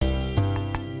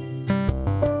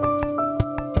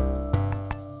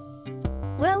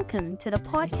Welcome to the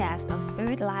podcast of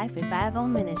Spirit Life Revival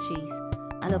Ministries,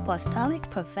 an apostolic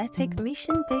prophetic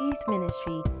mission-based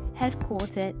ministry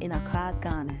headquartered in Accra,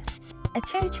 Ghana. A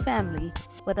church family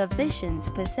with a vision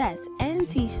to possess and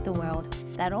teach the world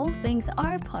that all things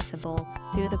are possible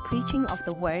through the preaching of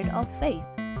the word of faith.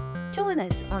 Join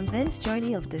us on this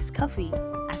journey of discovery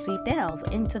as we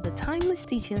delve into the timeless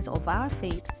teachings of our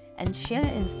faith and share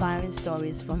inspiring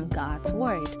stories from God's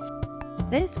Word.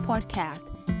 This podcast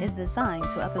is designed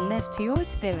to uplift your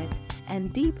spirit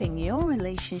and deepen your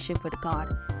relationship with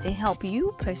God to help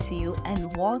you pursue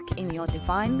and walk in your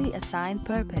divinely assigned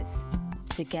purpose.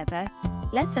 Together,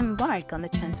 let's embark on a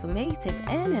transformative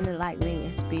and enlightening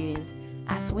experience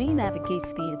as we navigate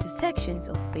the intersections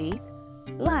of faith,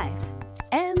 life,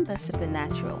 and the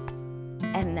supernatural.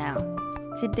 And now,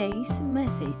 today's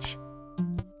message.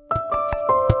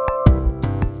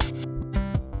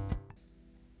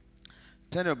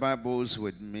 Turn your Bibles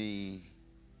with me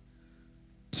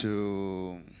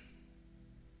to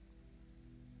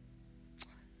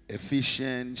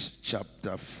Ephesians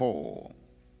chapter 4.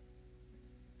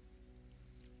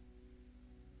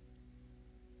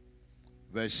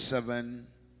 Verse 7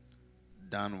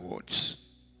 downwards.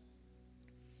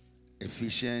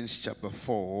 Ephesians chapter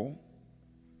 4,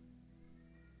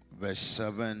 verse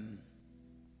 7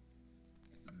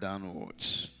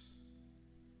 downwards.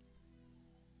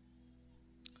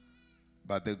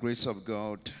 By the grace of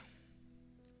God,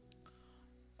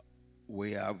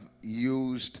 we have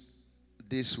used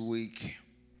this week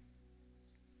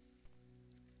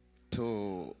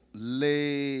to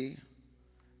lay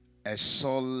a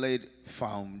solid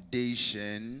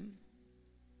foundation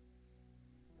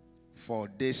for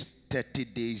this 30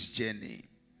 days journey.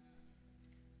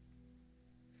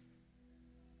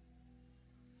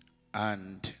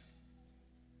 And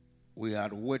we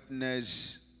had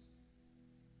witnessed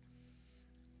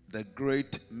the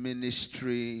great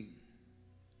ministry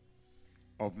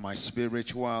of my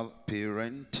spiritual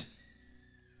parent,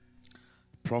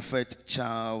 Prophet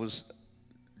Charles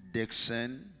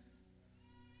Dixon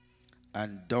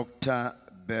and Dr.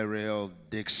 Beryl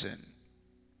Dixon.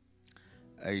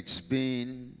 It's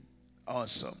been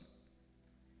awesome.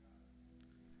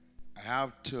 I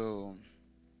have to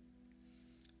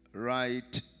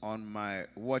write on my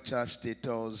WhatsApp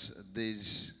status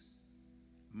this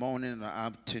morning and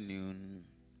afternoon,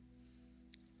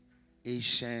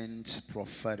 ancient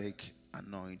prophetic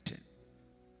anointing.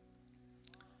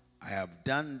 I have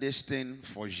done this thing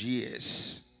for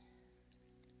years,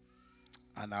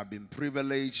 and I've been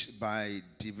privileged by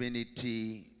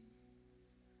divinity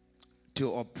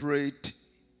to operate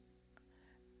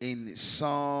in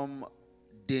some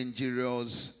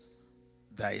dangerous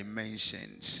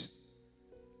dimensions.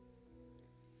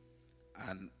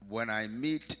 And when I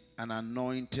meet an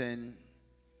anointing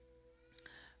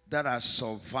that has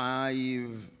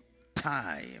survived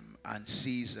time and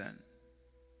season,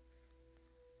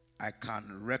 I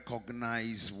can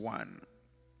recognize one.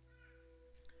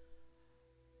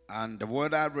 And the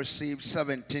word I received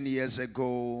 17 years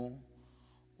ago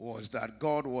was that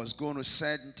God was going to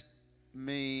send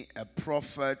me a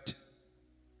prophet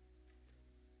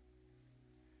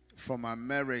from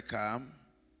America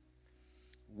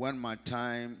when my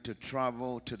time to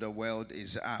travel to the world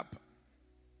is up.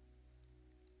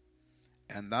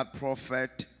 And that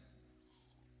prophet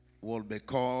will be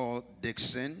called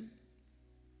Dixon,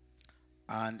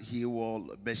 and he will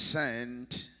be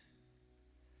sent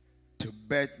to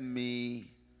birth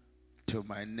me to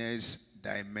my next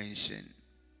dimension.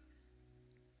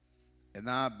 And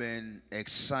I've been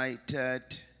excited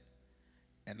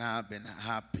and I've been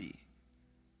happy.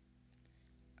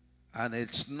 And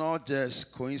it's not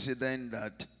just coincidence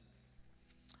that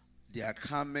their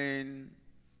coming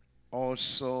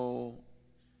also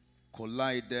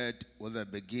collided with the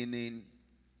beginning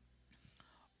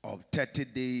of 30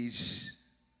 days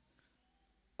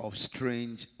of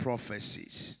strange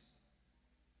prophecies.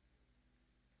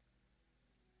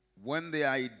 When the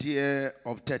idea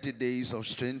of 30 days of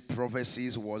strange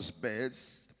prophecies was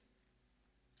birthed,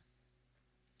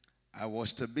 I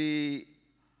was to be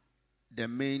the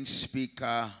main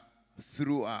speaker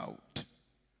throughout.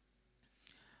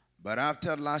 But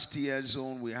after last year's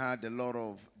own, we had a lot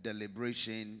of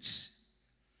deliberations,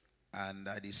 and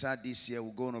I decided this year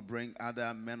we're going to bring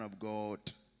other men of God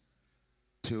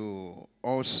to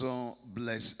also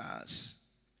bless us.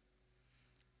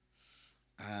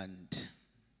 And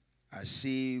I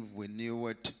see we knew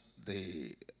it,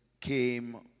 they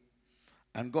came,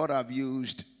 and God have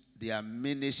used their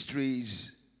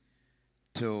ministries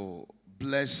to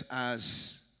bless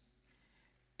us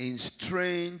in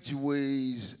strange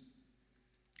ways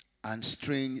and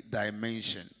strange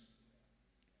dimension.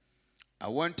 I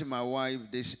went to my wife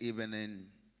this evening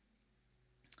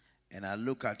and I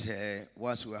looked at her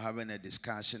whilst we were having a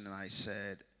discussion, and I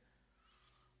said,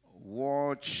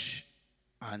 watch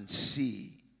and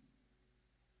see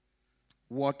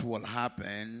what will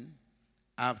happen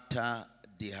after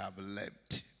they have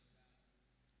left.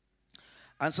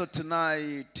 And so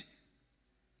tonight,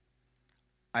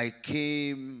 I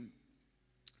came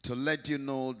to let you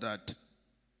know that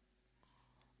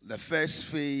the first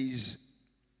phase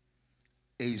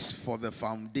is for the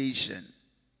foundation.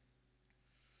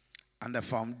 And the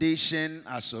foundation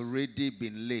has already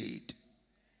been laid.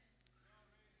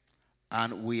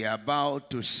 And we are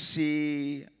about to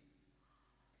see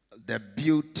the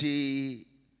beauty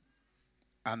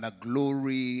and the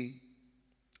glory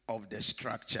of the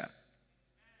structure.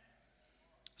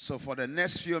 So for the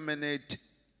next few minutes,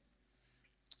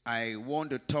 I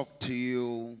want to talk to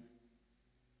you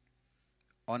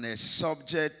on a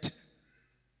subject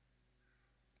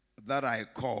that I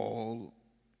call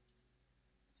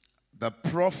the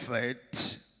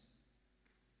prophet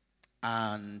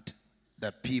and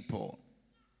the people.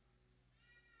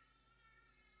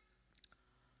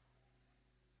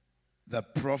 The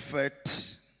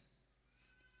prophet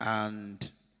and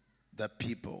the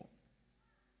people.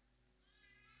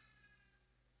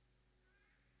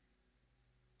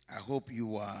 I hope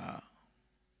you are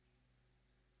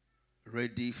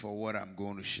ready for what I'm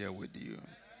going to share with you.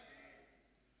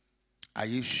 Are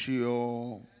you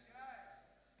sure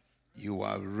you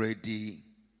are ready?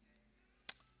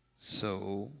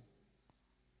 So,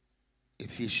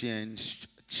 Ephesians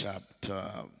chapter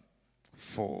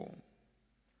 4.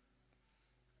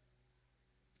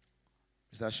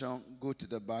 Mr. Sean, go to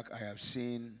the back. I have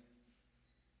seen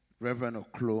Reverend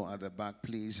Oklo at the back.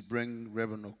 Please bring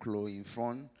Reverend Oklo in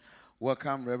front.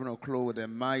 Welcome, Reverend Oklo, with a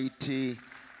mighty,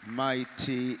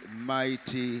 mighty,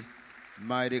 mighty,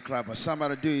 mighty clapper.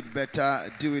 Somebody do it better,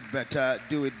 do it better,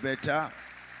 do it better.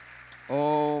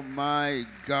 Oh my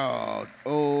God,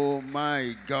 oh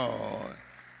my God.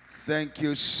 Thank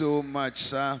you so much,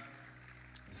 sir.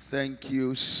 Thank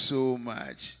you so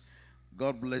much.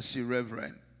 God bless you,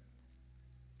 Reverend.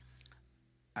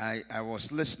 I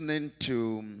was listening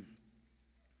to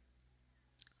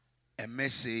a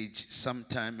message some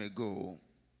time ago,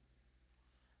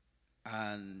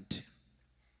 and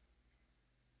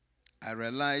I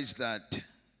realized that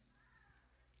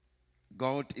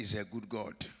God is a good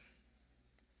God.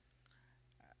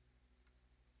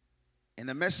 In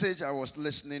the message I was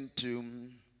listening to,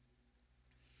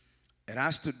 it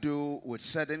has to do with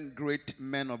certain great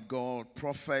men of God,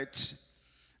 prophets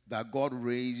that God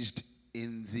raised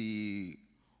in the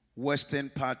western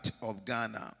part of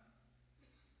Ghana.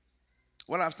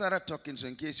 Well, I've started talking, so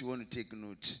in case you want to take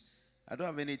notes, I don't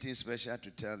have anything special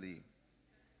to tell you.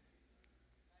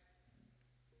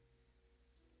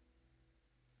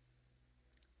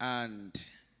 And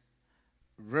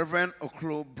Reverend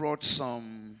Oklo brought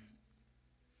some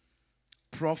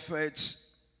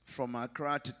prophets from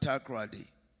Accra to Takoradi.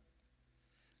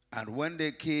 And when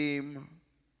they came,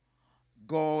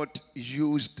 God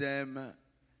used them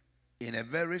in a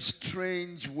very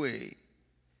strange way.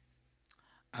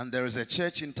 And there is a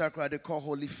church in Takoradi called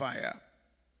Holy Fire.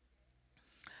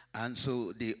 And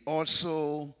so they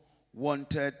also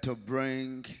wanted to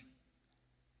bring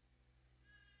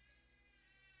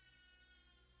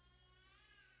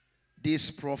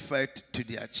this prophet to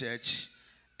their church.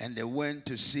 And they went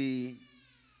to see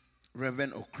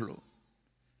Reverend Oklo.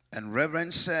 And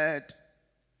Reverend said,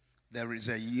 there is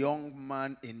a young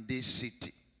man in this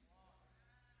city.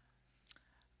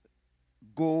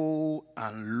 Go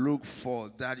and look for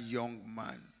that young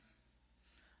man.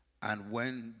 And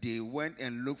when they went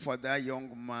and looked for that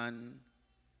young man,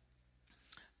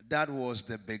 that was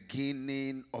the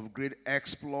beginning of great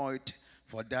exploit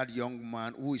for that young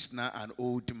man who is now an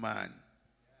old man.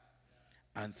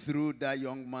 And through that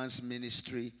young man's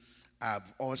ministry,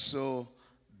 I've also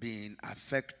been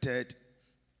affected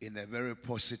in a very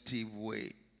positive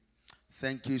way.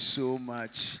 Thank you so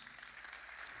much.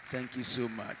 Thank you so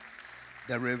much.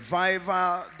 The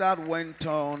revival that went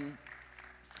on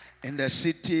in the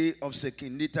city of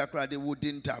Sekindi Takoradi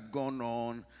wouldn't have gone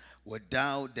on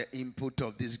without the input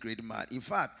of this great man. In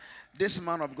fact, this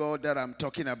man of God that I'm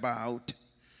talking about,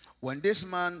 when this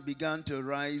man began to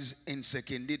rise in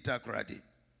Sekindi Takoradi,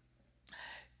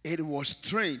 it was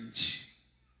strange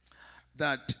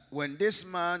that when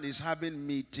this man is having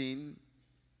meeting,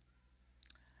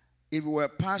 if you were a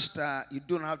pastor, you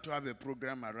don't have to have a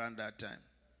program around that time.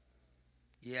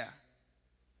 Yeah.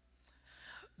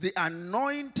 The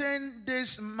anointing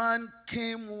this man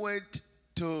came with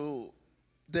to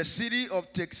the city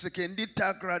of Sekindi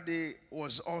Takoradi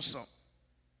was awesome.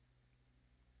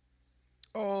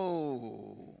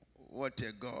 Oh, what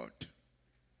a God.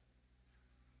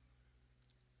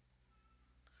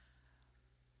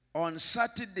 On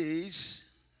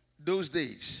Saturdays, those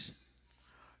days,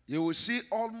 you will see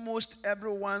almost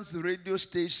everyone's radio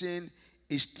station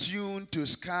is tuned to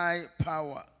Sky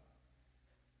Power.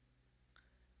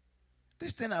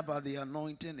 This thing about the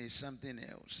anointing is something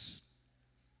else.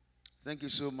 Thank you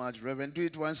so much, Reverend. Do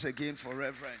it once again for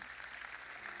Reverend.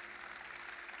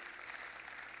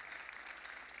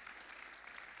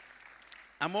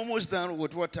 I'm almost done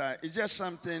with water. It's just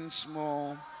something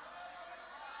small.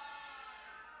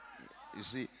 You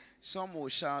see, some will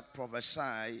shout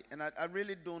prophesy, and I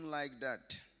really don't like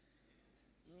that.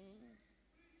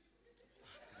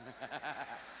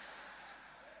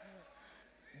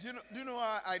 Do you know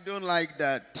why I don't like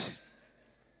that?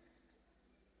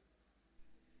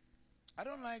 I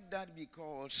don't like that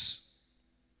because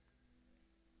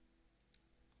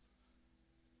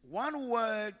one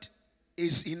word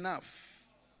is enough.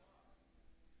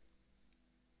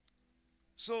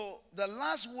 So the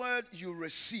last word you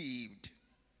received,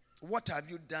 what have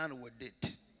you done with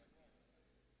it?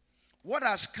 What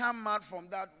has come out from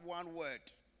that one word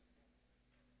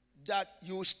that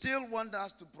you still want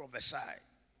us to prophesy?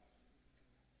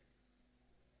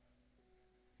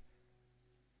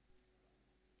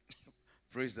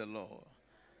 Praise the Lord.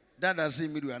 That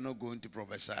doesn't mean we are not going to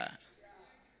prophesy.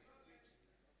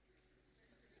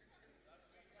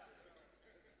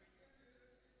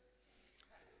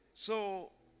 So,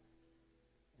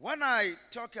 when I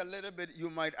talk a little bit, you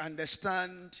might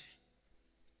understand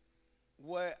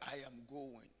where I am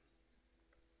going.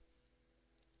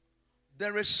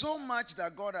 There is so much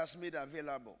that God has made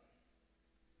available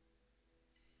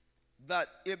that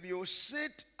if you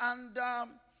sit under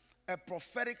a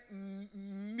prophetic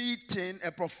meeting,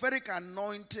 a prophetic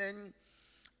anointing,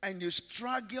 and you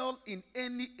struggle in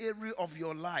any area of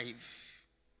your life,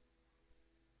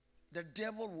 the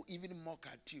devil will even mock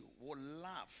at you, will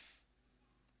laugh.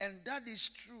 And that is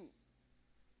true.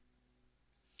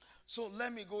 So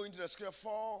let me go into the scripture.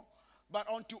 For, but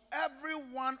unto every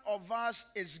one of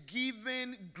us is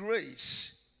given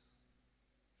grace.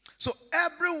 So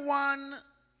everyone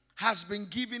has been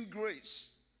given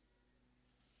grace.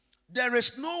 There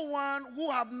is no one who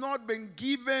have not been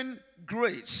given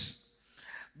grace.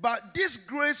 But this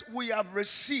grace we have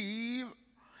received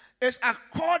is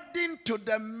according to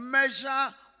the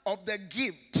measure of the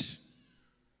gift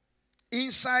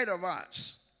inside of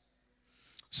us.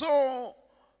 So,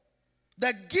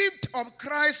 the gift of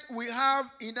Christ we have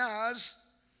in us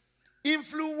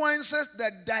influences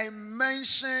the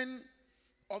dimension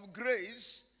of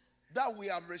grace that we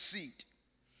have received.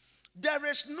 There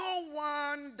is no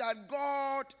one that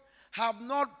God have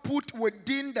not put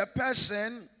within the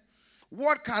person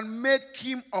what can make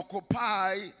him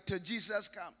occupy till Jesus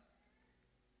come.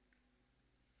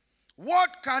 What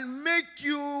can make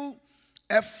you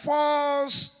a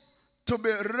force to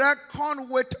be reckoned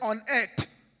with on earth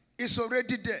is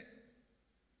already there.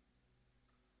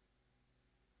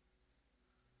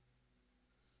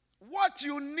 What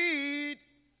you need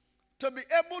to be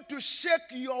able to shake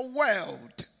your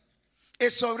world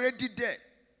is already there.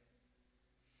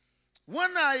 When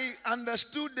I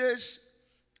understood this,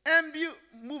 envy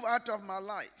moved out of my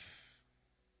life.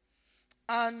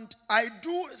 And I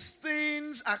do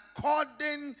things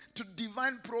according to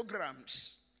divine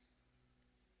programs.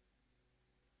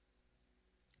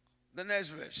 The next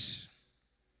verse.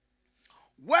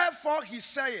 Wherefore he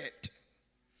said,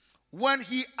 when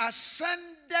he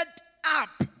ascended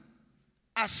up,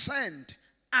 ascend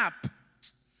up,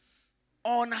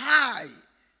 on high.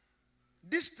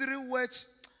 These three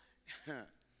words,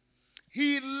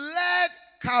 he led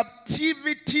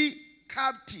captivity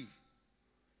captive.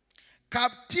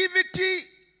 Captivity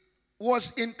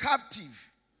was in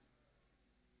captive.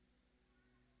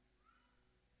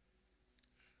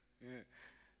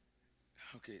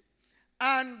 Okay.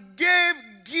 And gave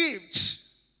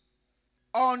gifts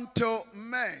unto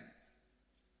men.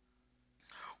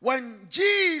 When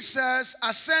Jesus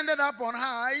ascended up on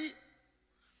high,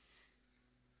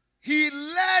 he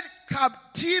led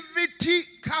captivity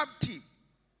captive.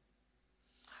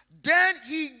 Then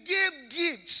he gave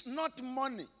gifts, not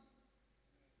money.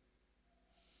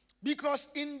 Because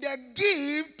in the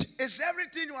gift is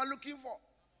everything you are looking for.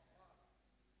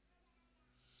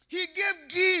 He gave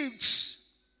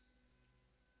gifts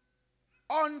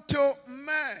unto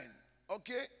men.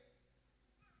 Okay?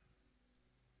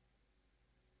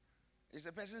 Is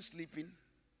the person sleeping?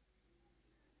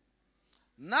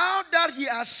 Now that he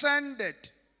ascended,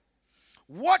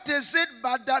 what is it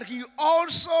but that he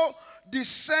also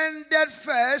descended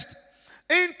first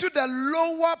into the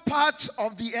lower parts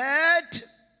of the earth?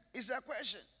 Is a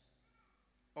question.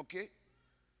 Okay.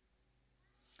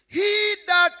 He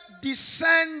that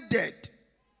descended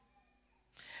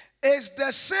is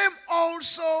the same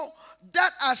also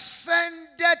that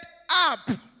ascended up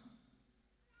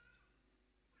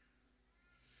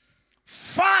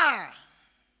far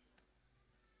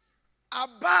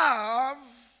above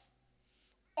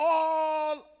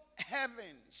all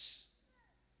heavens,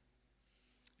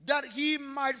 that he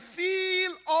might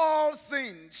fill all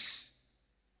things.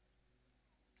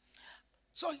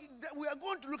 So we are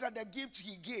going to look at the gifts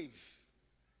he gave.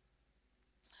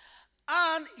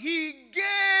 And he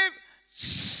gave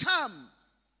some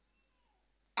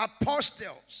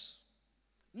apostles,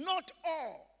 not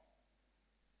all.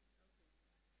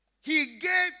 He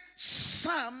gave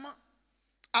some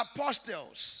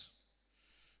apostles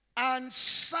and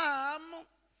some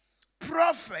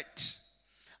prophets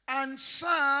and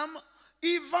some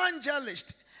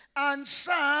evangelists and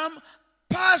some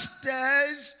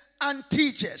pastors and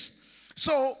teachers.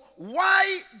 So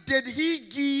why did he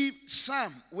give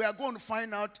some? We are going to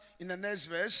find out in the next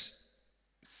verse.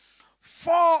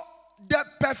 For the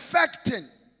perfecting,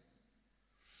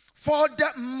 for the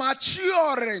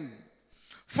maturing,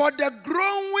 for the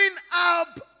growing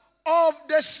up of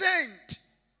the saint.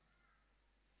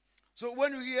 So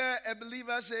when you hear a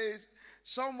believer says,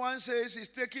 someone says he's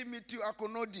taking me to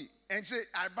Akonodi and say,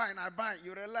 I bind,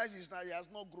 you realize he has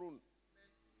not grown.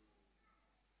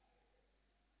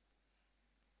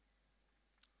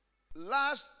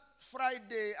 Last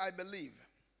Friday, I believe,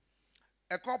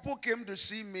 a couple came to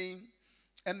see me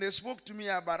and they spoke to me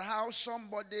about how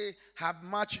somebody had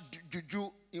matched juju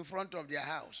in front of their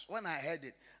house. When I heard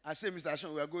it, I said, Mr.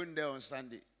 Ashon, we are going there on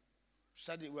Sunday.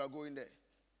 Sunday, we are going there.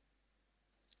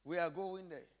 We are going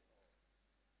there.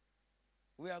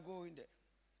 We are going there.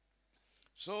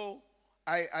 So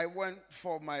I went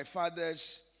for my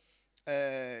father's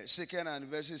second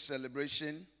anniversary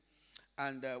celebration.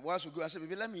 And once we go, I said,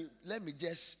 maybe let me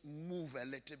just move a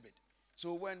little bit.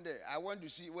 So when I went to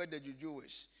see where the juju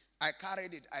is, I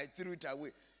carried it, I threw it away.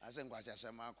 I said,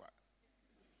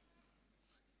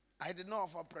 I did not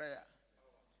offer prayer.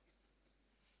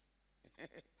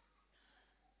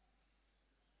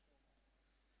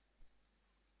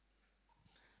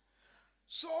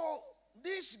 So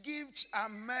these gifts are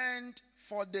meant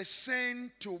for the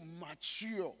saint to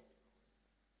mature,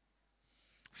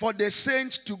 for the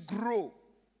saints to grow.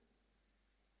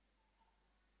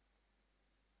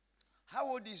 How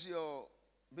old is your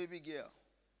baby girl?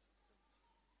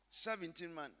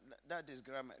 17 months. That is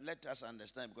grammar. Let us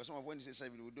understand, because some of when you say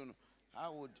 7, we don't know.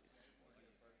 How old?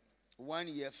 1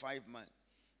 year, 5 months.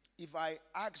 If I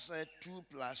ask her 2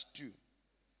 plus 2,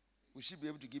 will she be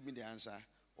able to give me the answer?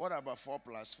 What about 4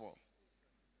 plus 4?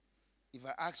 If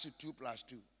I ask you 2 plus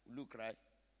 2, will you cry?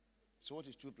 So what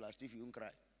is 2 plus 2 if you won't cry?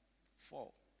 4.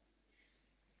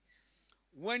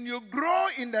 When you grow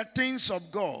in the things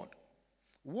of God,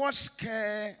 what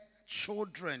scare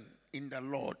children in the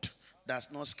Lord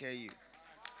does not scare you.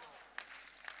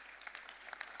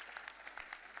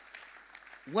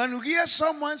 When you hear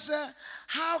someone say,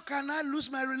 how can I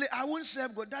lose my relationship? I won't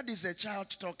serve God. That is a child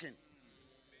talking.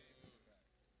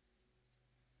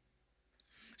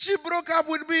 She broke up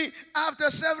with me after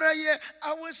several years.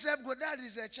 I won't serve God. That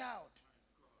is a child.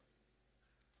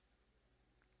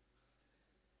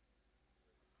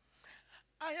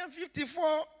 I am 54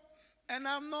 and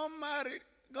I'm not married.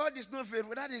 God is not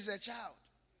faithful. That is a child.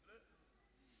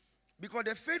 Because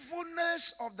the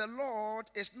faithfulness of the Lord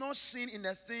is not seen in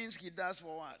the things he does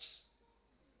for us.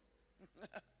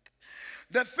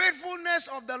 The faithfulness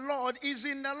of the Lord is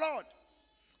in the Lord.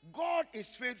 God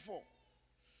is faithful.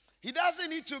 He doesn't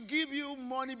need to give you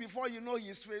money before you know he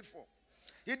is faithful.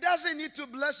 He doesn't need to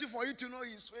bless you for you to know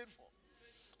he is faithful.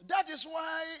 That is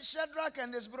why Shadrach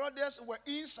and his brothers were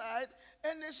inside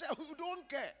and they said, we don't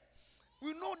care.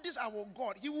 We know this our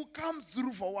God. He will come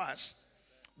through for us.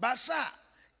 But sir,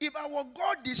 if our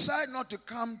God decide not to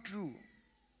come through,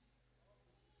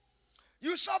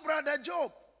 you saw Brother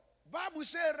Job. Bible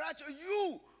says,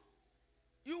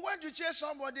 you went to chase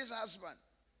somebody's husband.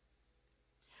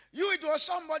 It was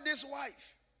somebody's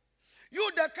wife. You,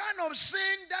 the kind of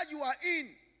sin that you are in,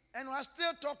 and you are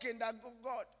still talking that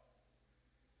God.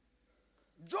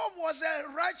 Job was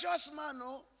a righteous man,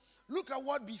 no? Look at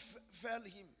what befell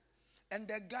him. And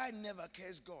the guy never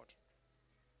cursed God.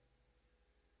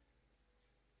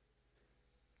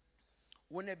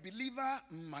 When a believer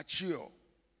matures,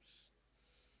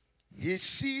 he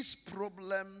sees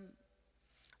problem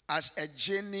as a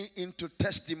journey into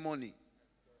testimony.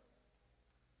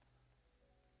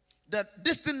 That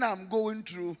this thing I'm going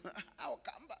through, I'll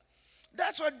come back.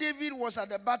 That's why David was at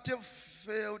the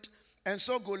battlefield and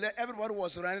saw Goliath. Everybody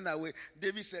was running away.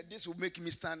 David said, this will make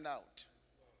me stand out.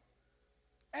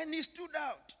 And he stood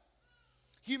out.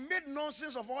 He made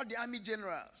nonsense of all the army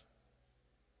generals.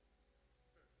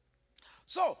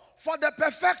 So, for the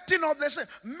perfecting of the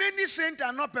saints, many saints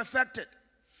are not perfected.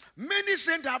 Many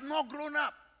saints have not grown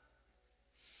up.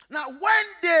 Now, when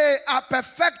they are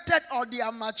perfected or they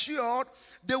are matured,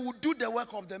 they will do the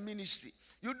work of the ministry.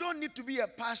 You don't need to be a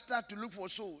pastor to look for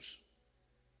souls.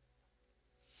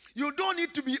 You don't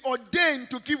need to be ordained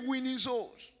to keep winning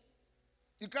souls.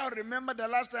 You can't remember the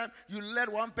last time you led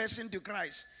one person to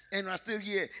Christ and you are still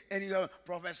here and you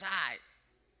prophesy.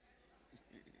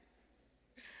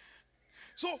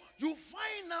 So you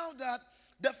find out that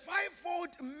the fivefold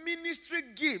ministry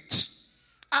gifts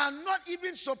are not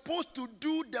even supposed to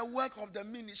do the work of the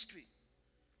ministry.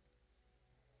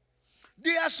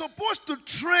 They are supposed to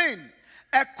train,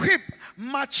 equip,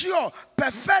 mature,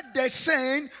 perfect the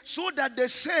saints so that the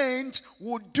saints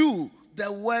will do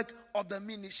the work of the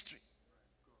ministry.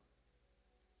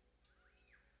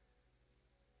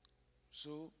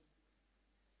 So,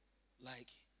 like,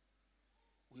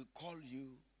 we call you,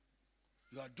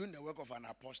 you are doing the work of an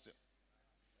apostle.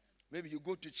 Maybe you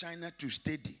go to China to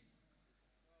study.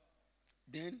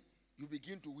 Then you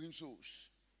begin to win souls.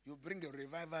 You bring a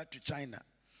revival to China.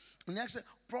 And I say,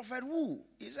 Prophet who?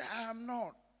 He said, I am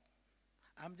not.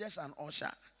 I'm just an usher.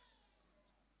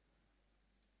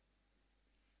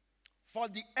 For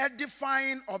the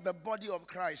edifying of the body of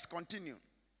Christ, continue.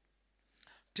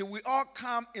 Till we all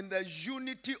come in the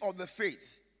unity of the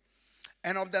faith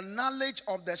and of the knowledge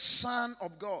of the Son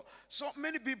of God. So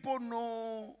many people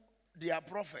know they are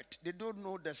prophet. They don't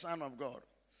know the Son of God.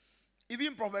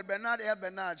 Even Prophet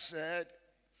Elbernard said,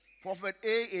 Prophet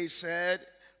A said,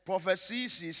 Prophet C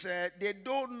said, they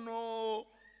don't know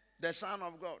the Son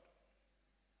of God.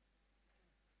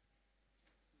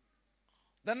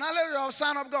 The knowledge of the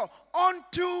Son of God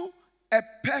unto a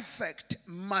perfect,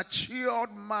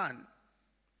 matured man,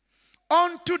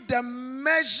 unto the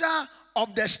measure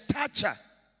of the stature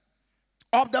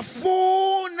of the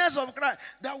fullness of Christ,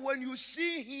 that when you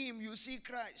see him, you see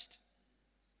Christ.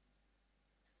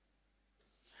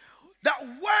 That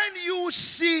when you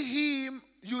see him,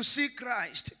 you see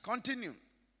Christ. Continue.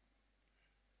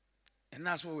 And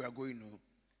that's what we are going to.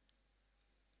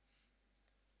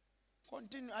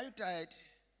 Continue. Are you tired?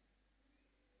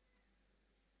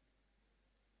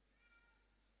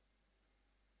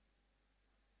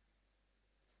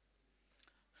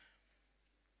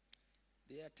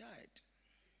 They are tired.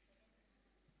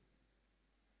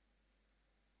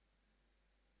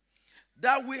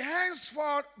 That we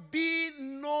henceforth be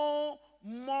no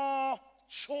more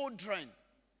children,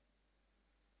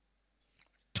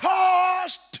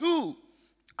 tossed to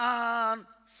and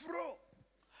fro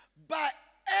by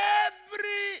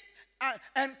every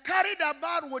and carried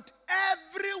about with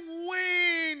every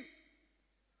wind.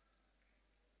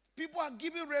 People are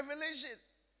giving revelation.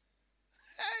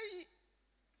 Hey,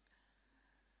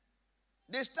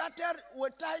 they started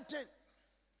with tithing.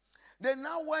 They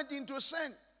now went into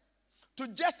sin to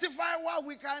justify what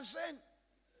we can sin.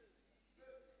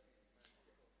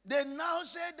 They now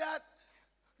say that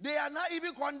they are not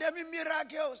even condemning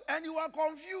miracles, and you are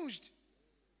confused.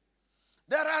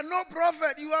 There are no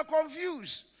prophet, you are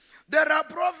confused. There are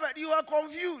prophet, you are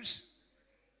confused.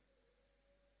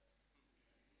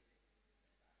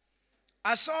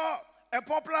 I saw a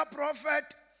popular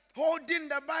prophet holding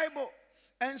the Bible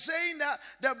and saying that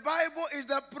the Bible is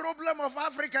the problem of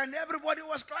Africa, and everybody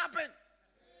was clapping.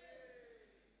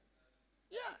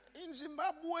 Yeah, in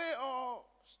Zimbabwe or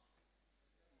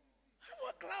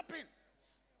were clapping.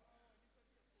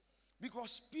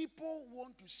 Because people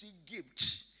want to see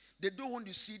gifts. They don't want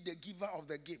to see the giver of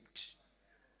the gift.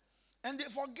 And they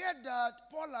forget that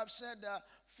Paul have said that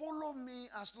follow me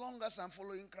as long as I'm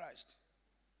following Christ.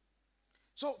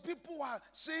 So people are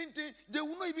saying things, they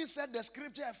will not even set the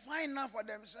scripture fine enough for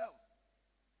themselves.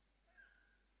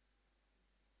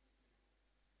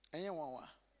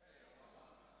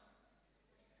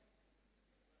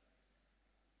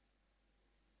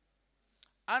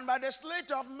 And by the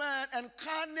sleight of man and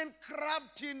cunning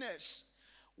craftiness,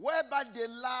 whereby they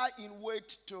lie in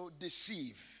wait to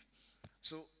deceive.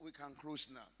 So we can close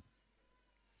now.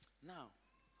 Now,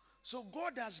 so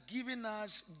God has given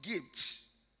us gifts.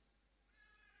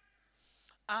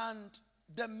 And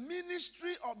the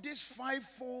ministry of these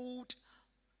fivefold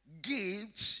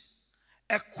gifts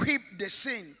equip the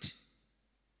saint.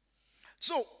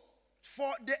 So, for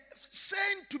the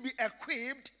saint to be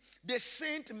equipped, the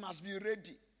saint must be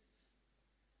ready.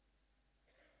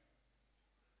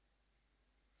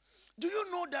 Do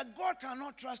you know that God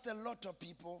cannot trust a lot of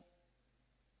people?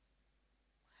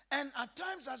 And at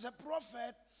times as a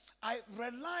prophet, I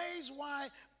realize why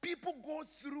people go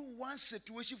through one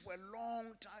situation for a long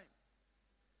time.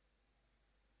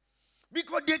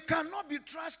 Because they cannot be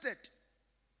trusted.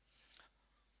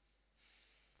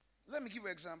 Let me give you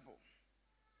an example.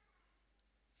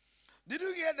 Did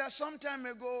you hear that some time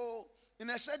ago in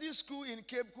a certain school in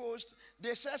Cape Coast,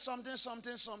 they said something,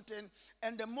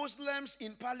 and the Muslims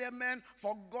in parliament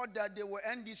forgot that they were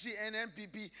NDC and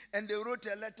NPP, and they wrote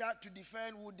a letter to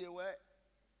defend who they were?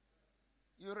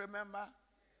 You remember?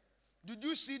 Did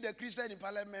you see the Christian in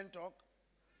parliament talk?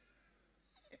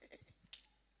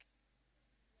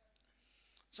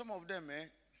 Some of them,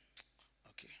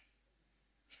 okay.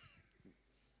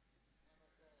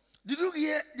 Did you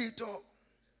hear the talk?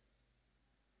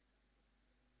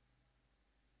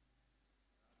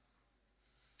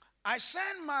 I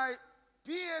sent my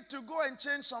PA to go and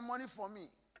change some money for me.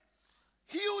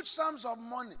 Huge sums of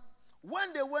money.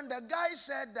 When they went, the guy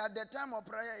said that the time of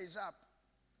prayer is up.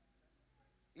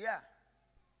 Yeah.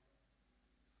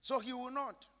 So he will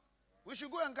not. We should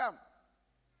go and come.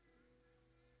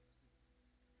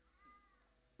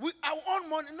 Our own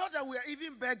money, not that we are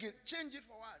even begging, change it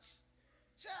for us.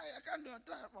 Say, I can't do a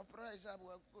time of prayer is up,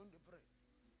 we're going to pray.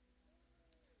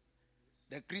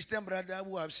 The Christian brother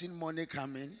who have seen money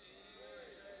coming,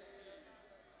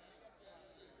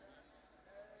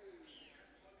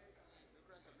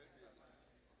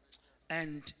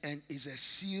 and it's a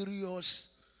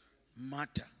serious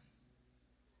matter.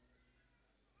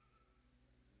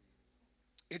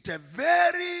 It's a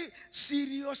very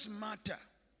serious matter.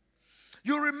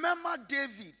 You remember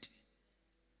David.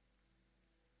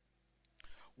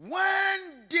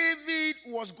 When David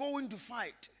was going to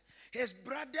fight, his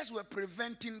brothers were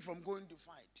preventing him from going to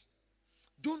fight.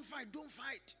 Don't fight, don't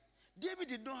fight. David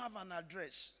did not have an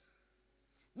address.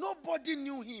 Nobody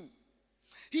knew him.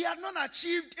 He had not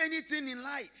achieved anything in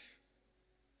life.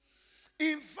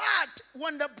 In fact,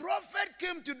 when the prophet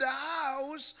came to the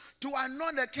house to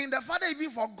anoint the king, the father even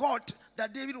forgot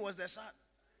that David was the son.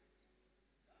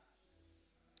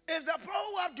 It's the prophet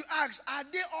who have to ask, are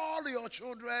they all your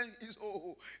children?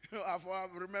 I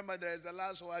remember there is the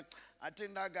last one. I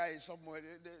think that guy is somewhere.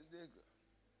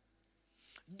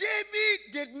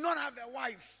 David did not have a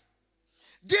wife.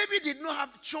 David did not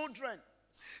have children.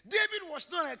 David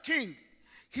was not a king.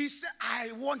 He said,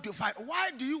 I want to fight.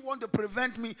 Why do you want to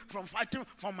prevent me from fighting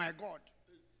for my God?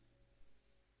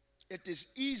 It is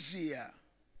easier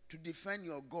to defend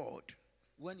your God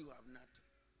when you have not.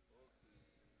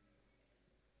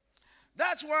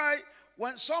 That's why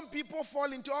when some people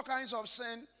fall into all kinds of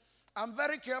sin, I'm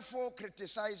very careful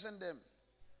criticizing them.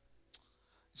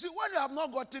 See, when you have not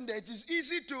gotten there, it is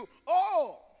easy to,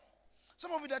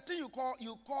 some of it, the thing you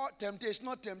call temptation,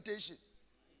 not temptation.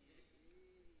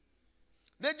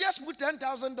 They just put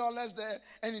 $10,000 there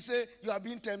and you say, you are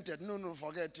being tempted. No,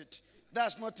 forget it.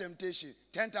 That's not temptation.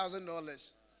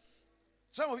 $10,000.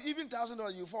 Some of even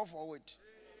 $1,000, you fall for it.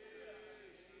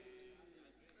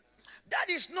 That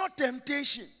is not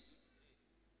temptation.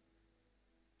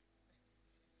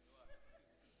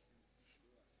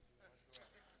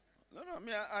 No,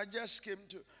 I just came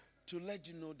to let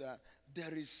you know that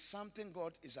there is something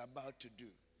God is about to do.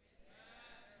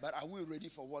 But are we ready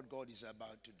for what God is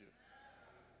about to do?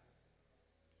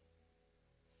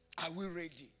 Are we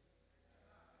ready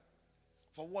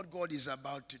for what God is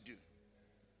about to do?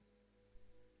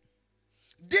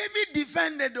 David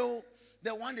defended,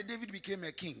 the one that David became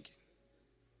a king.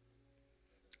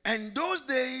 And those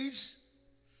days,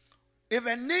 if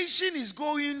a nation is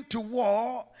going to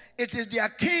war, it is their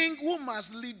king who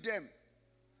must lead them.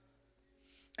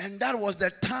 And that was the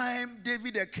time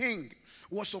David, the king,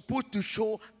 was supposed to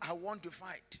show, I want to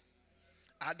fight.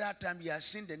 At that time, he had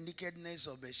seen the nakedness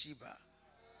of Bathsheba.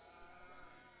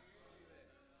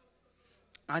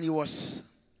 And he was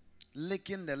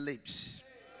licking the lips.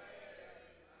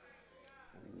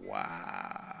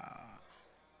 Wow.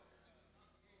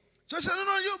 So he said,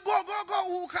 no, you go,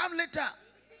 we'll come later.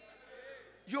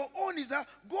 Your own is that,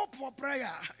 go for prayer.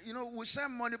 We'll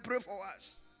send money, pray for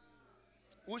us.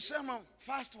 We'll send money,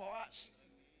 fast for us.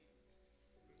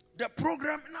 The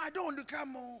program, no, I don't want to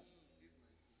come on.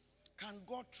 Can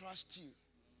God trust you?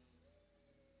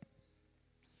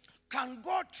 Can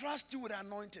God trust you with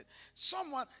anointing?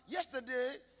 Someone,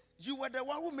 yesterday, you were the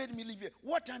one who made me leave here.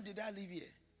 What time did I leave here?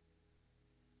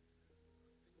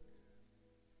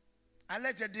 I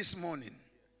left here this morning.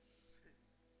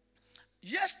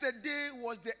 Yesterday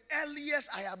was the earliest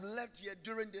I have left here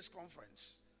during this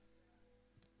conference.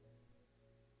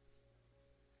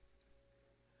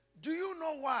 Do you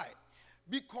know why?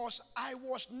 because I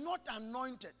was not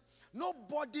anointed.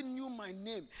 Nobody knew my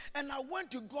name. And I went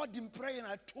to God in prayer and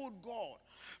I told God,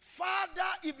 Father,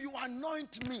 if you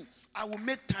anoint me, I will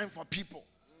make time for people.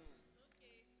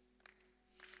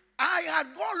 I had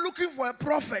gone looking for a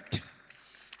prophet.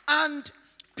 And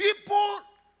people,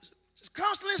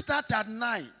 counseling started at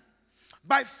 9.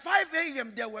 By 5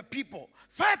 a.m. there were people.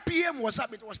 5 p.m. was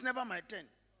up. It was never my turn.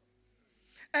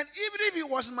 And even if it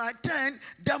was my turn,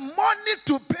 the money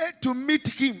to pay to meet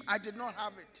him, I did not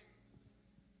have it.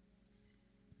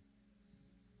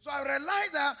 So I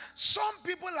realized that some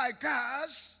people like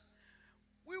us,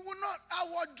 we will not,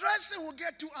 our dressing will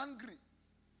get too angry.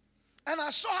 And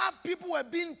I saw how people were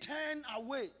being turned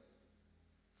away.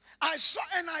 I saw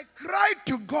and I cried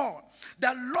to God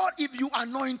that, Lord, if you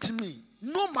anoint me,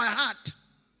 know my heart.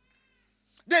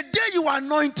 The day you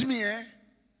anoint me,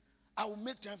 I will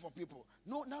make time for people.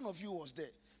 No, none of you was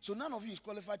there. So none of you is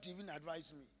qualified to even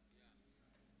advise me.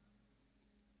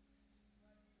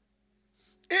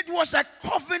 It was a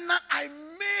covenant I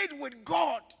made with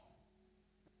God.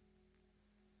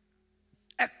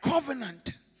 A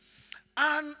covenant.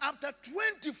 And after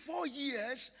 24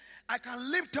 years, I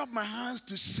can lift up my hands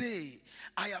to say,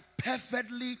 I have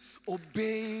perfectly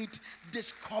obeyed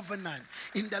this covenant.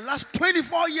 In the last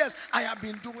 24 years, I have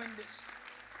been doing this.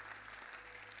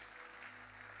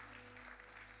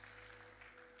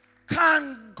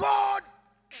 Can God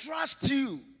trust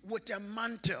you with a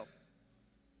mantle?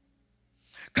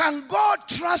 Can God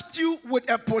trust you with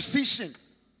a position?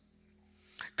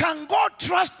 Can God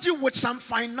trust you with some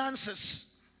finances?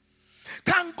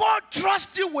 Can God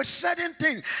trust you with certain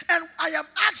things? And I am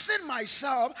asking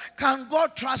myself, can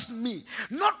God trust me?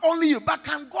 Not only you, but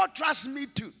can God trust me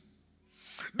too?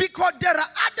 Because there are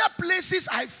other places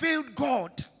I failed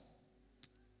God.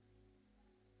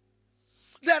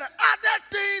 There are other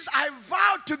things I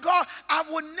vowed to God I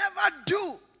would never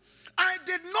do. I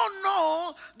did not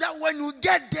know that when you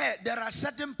get there, there are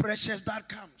certain pressures that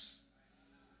comes.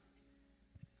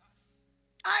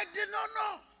 I did not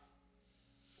know.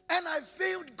 And I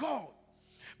failed God.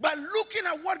 But looking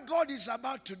at what God is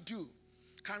about to do,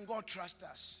 can God trust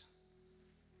us?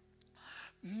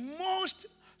 Most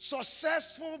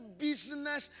successful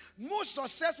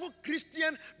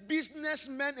Christian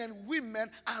businessmen and women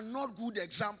are not good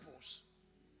examples.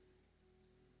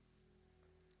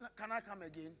 Can I come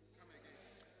again?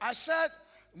 I said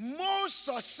most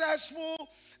successful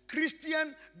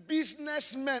Christian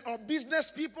businessmen or business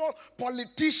people,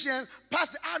 politicians,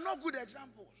 pastors are not good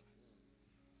examples,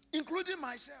 including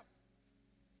myself.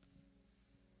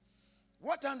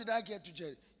 What time did I get to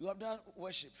church? You have done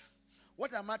worship.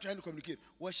 What am I trying to communicate?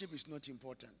 Worship is not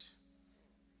important.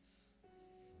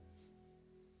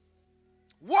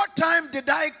 What time did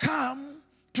I come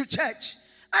to church?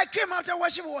 I came after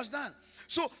worship was done.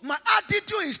 So my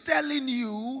attitude is telling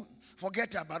you,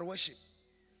 forget about worship.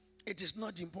 It is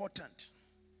not important.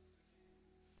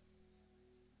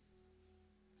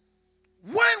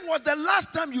 When was the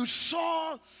last time you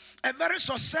saw a very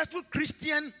successful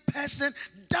Christian person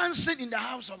dancing in the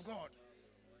house of God?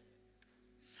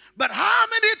 But how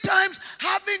many times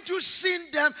haven't you seen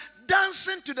them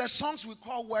dancing to the songs we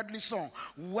call worldly song?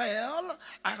 Well,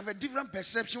 I have a different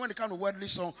perception when it comes to worldly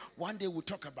song. One day we'll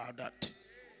talk about that.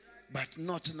 But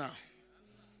not now.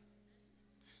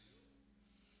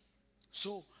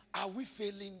 So, are we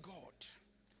failing God?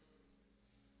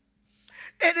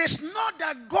 It is not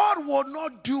that God will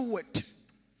not do it.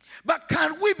 But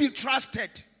can we be trusted?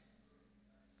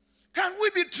 Can we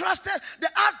be trusted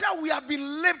that after we have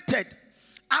been lifted,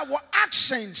 our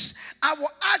actions, our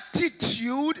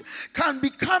attitude can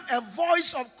become a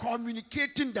voice of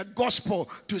communicating the gospel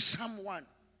to someone?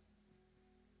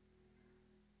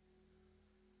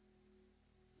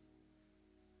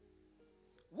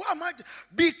 What am I?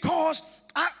 Because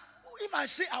if I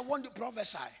say I want to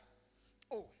prophesy,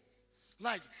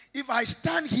 like if I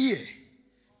stand here,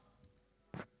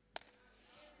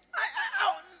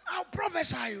 I'll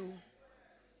prophesy you.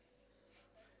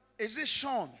 Is it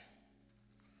Sean?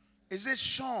 Is it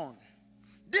Sean?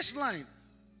 This line,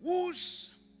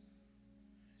 is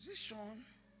it Sean?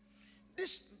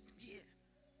 This, yeah.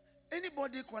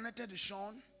 Anybody connected to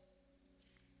Sean?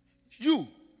 You.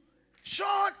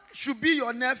 Sean should be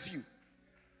your nephew.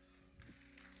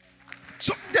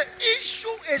 So the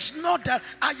issue is not that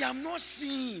I am not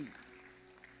seeing.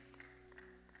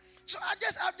 So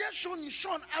I've just shown you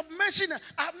Sean. I've mentioned it.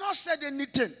 I've not said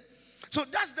anything. So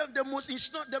that's the most,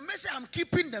 it's not the message. I'm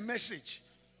keeping the message.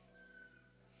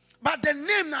 But the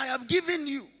name I have given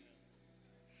you,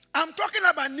 I'm talking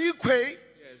about Nikwe.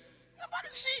 Yes. But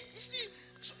you see,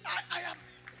 so I am.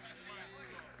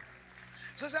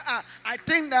 So I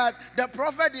think that the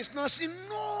prophet is not saying,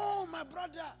 no, my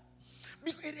brother.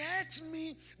 Because it hurts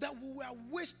me that we were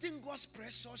wasting God's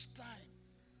precious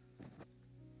time.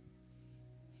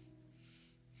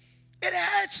 It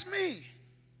hurts me.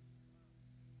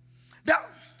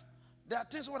 There are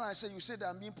things when I say, you say that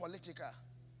I'm being political.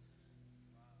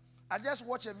 I just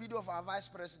watched a video of our vice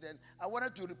president. I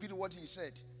wanted to repeat what he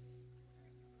said.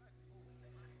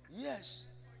 Yes.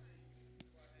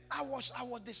 I was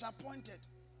disappointed.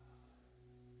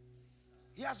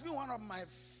 He has been one of my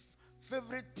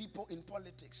favorite people in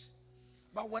politics.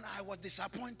 But when I was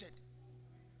disappointed.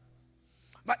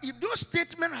 But if those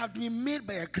statements had been made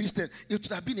by a Christian, it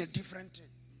would have been a different thing.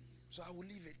 So I will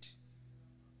leave it.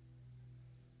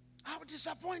 I was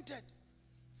disappointed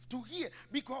to hear,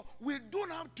 because we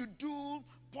don't have to do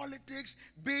politics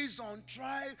based on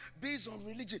tribe, based on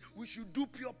religion. We should do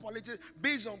pure politics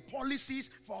based on policies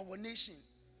for our nation.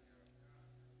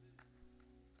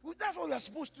 Well, that's what we are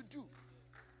supposed to do.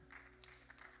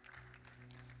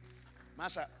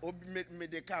 Master,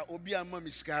 medeka obi ama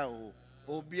miska o,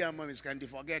 obi ama miska, and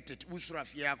forget it. Usura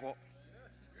fiako.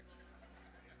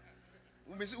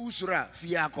 Umesi usura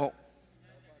fiako.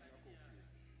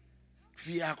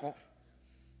 Fiako.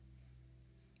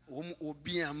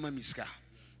 Obi ama miska.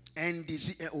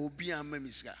 NDC obi ama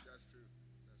miska.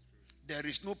 There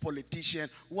is no politician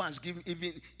who has given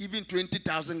even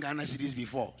 20,000 Ghana cedis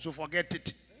before. So forget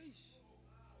it.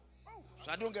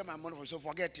 So I don't get my money for it, so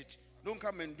forget it. Don't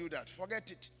come and do that.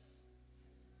 Forget it.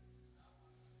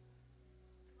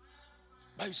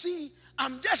 But you see,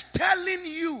 I'm just telling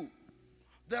you,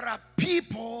 there are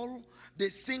people, they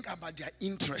think about their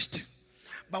interest.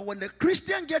 But when the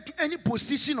Christian get to any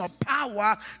position of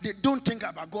power, they don't think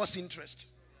about God's interest.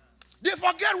 They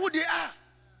forget who they are.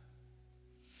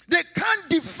 They can't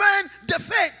defend the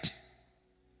faith.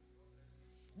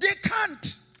 They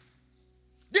can't.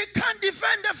 They can't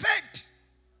defend the faith.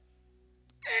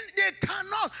 And they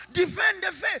cannot defend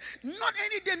the faith. Not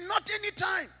any day, not any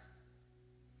time.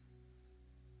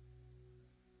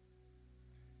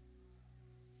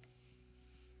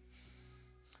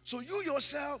 So you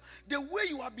yourself, the way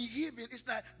you are behaving is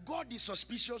that God is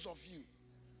suspicious of you.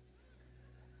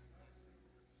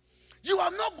 You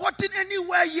have not gotten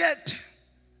anywhere yet.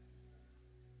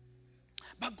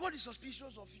 But God is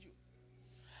suspicious of you.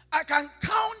 I can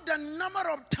count the number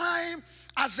of times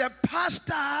as a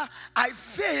pastor I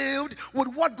failed with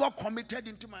what God committed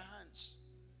into my hands.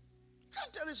 I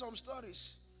can't tell you some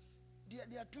stories.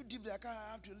 They are too deep, I can't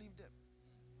have to leave them.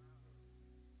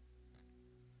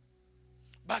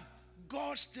 But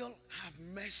God still have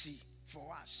mercy for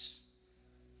us.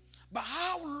 But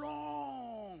how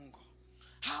long?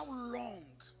 How long?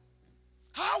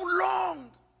 How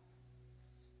long?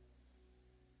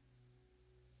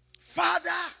 Father,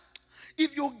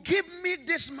 if you give me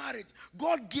this marriage,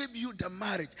 God gave you the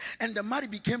marriage, and the marriage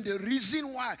became the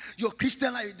reason why your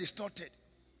Christian life is distorted.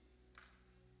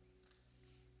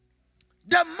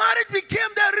 The marriage became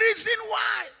the reason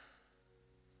why.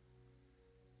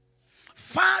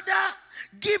 Father,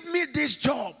 give me this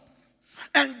job.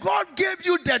 And God gave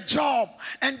you the job,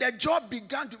 and the job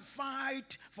began to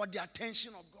fight for the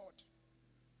attention of God.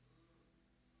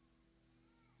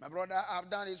 My brother, I've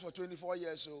done this for 24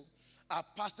 years, so I've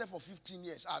pastored for 15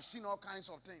 years. I've seen all kinds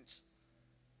of things.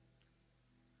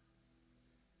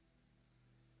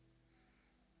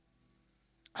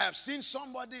 I have seen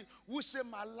somebody who said,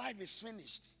 my life is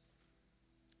finished.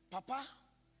 Papa,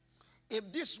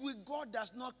 if this week God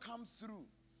does not come through,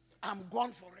 I'm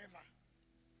gone forever.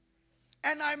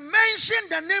 And I mention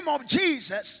the name of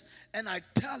Jesus, and I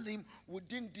tell him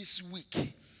within this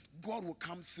week, God will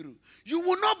come through. You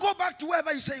will not go back to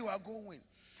wherever you say you are going.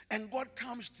 And God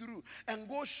comes through, and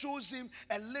God shows him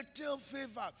a little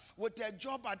favor with a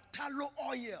job at tallow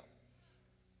oil.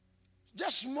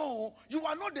 Just small. You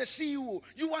are not the CEO.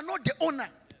 You are not the owner.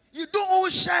 You don't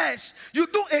own shares. You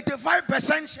do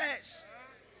 85% shares.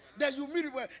 Then you meet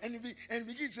him and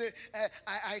begin to say,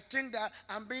 I think that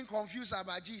I'm being confused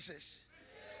about Jesus.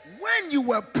 When you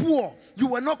were poor, you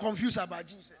were not confused about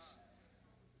Jesus.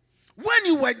 When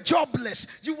you were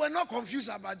jobless, you were not confused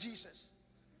about Jesus.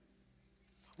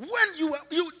 When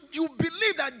you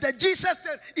believe that the Jesus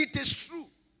said it is true.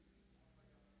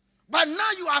 But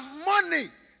now you have money.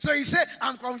 So he said,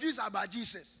 I'm confused about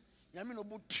Jesus. And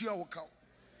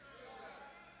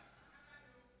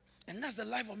that's the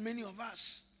life of many of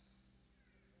us.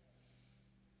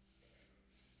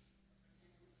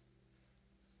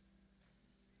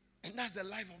 And that's the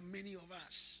life of many of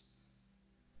us.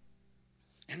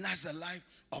 And that's the life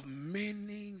of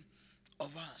many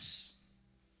of us.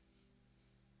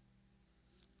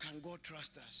 Can God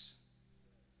trust us?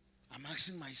 I'm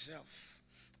asking myself,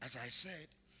 as I said,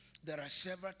 there are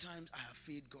several times I have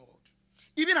failed God.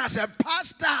 Even as a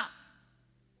pastor,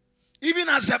 even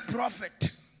as a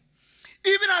prophet,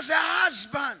 even as a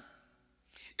husband,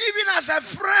 even as a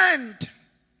friend.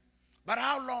 But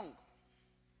how long?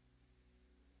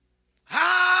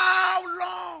 How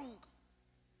long?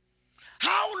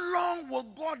 How long will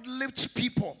God lift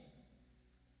people?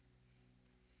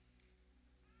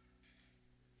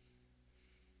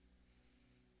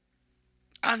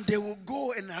 And they will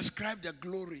go and ascribe the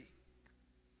glory.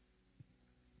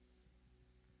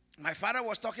 My father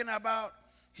was talking about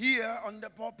here on the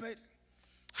pulpit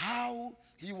how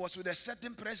he was with a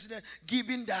certain president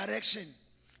giving direction,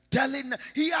 telling them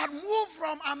he had moved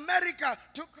from America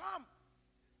to come.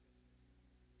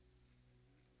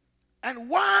 And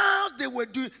while they were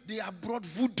doing, they had brought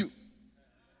voodoo.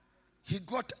 He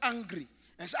got angry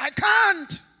and said, I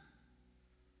can't.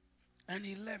 And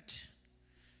he left.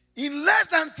 In less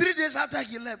than 3 days after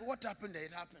he left, what happened?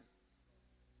 It happened.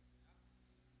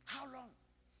 How long?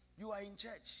 You are in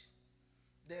church.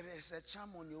 There is a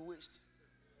charm on your waist.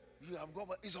 You have got,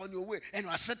 it's on your way. And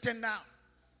you are sitting down.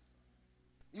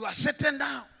 You are sitting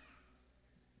down.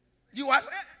 You are,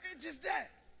 it is there.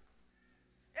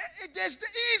 It is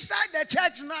inside the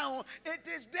church now. It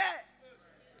is there.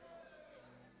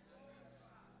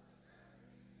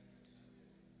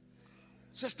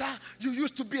 Sister, you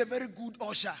used to be a very good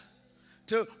usher.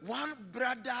 Till one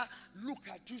brother look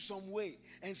at you some way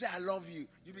and say, I love you.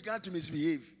 You began to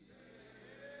misbehave.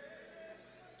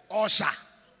 Usher.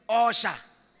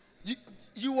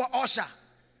 You were usher.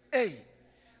 Hey.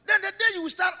 Then the day you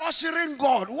start ushering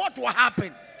God, what will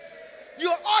happen?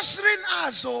 You're ushering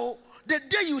us, so the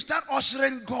day you start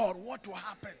ushering God, what will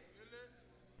happen?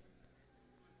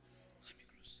 Let me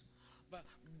close. But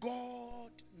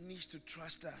God needs to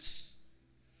trust us.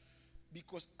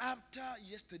 Because after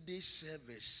yesterday's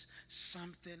service,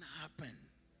 something happened.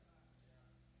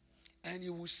 And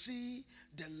you will see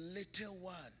the little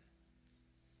one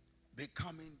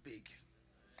becoming big.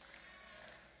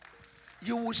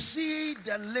 You will see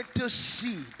the little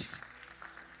seed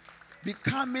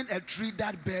becoming a tree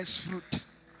that bears fruit.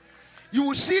 You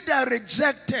will see the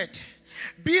rejected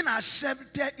being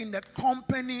accepted in the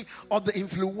company of the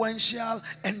influential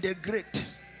and the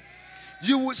great.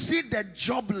 You will see the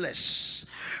jobless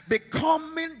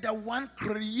becoming the one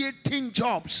creating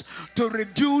jobs to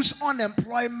reduce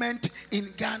unemployment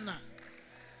in Ghana.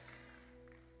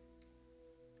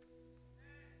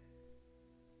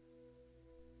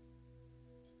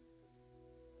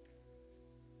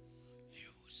 You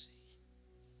will see.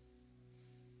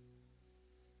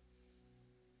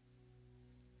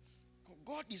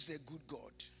 God is a good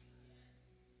God.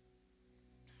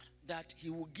 That he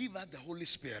will give us the Holy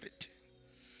Spirit.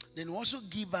 Then also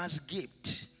give us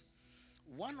gift.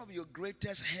 One of your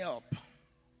greatest help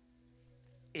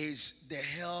is the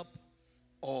help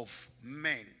of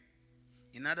men.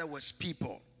 In other words,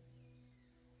 people.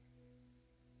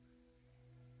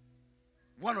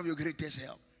 One of your greatest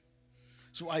help.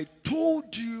 So I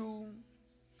told you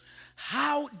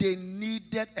how they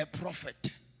needed a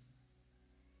prophet.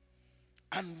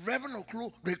 And Reverend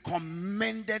Oklo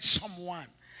recommended someone.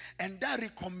 And that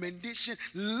recommendation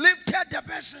lifted the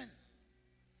person.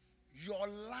 Your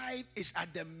life is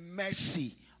at the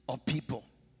mercy of people.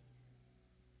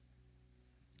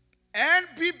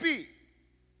 NPP,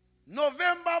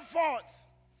 November 4th.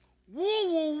 Who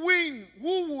will win,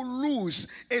 who will lose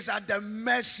is at the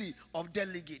mercy of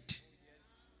delegate.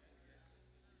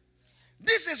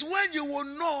 This is when you will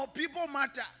know people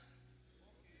matter.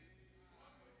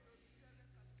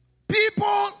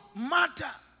 People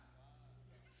matter.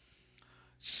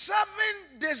 7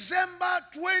 December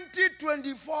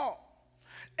 2024.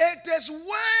 It is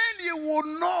when you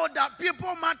will know that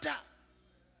people matter.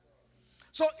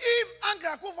 So if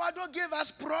Uncle Akufo-Addo gave us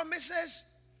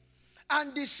promises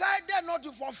and decided not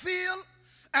to fulfill,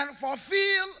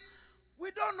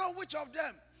 we don't know which of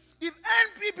them. If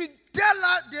NPP tell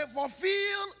us they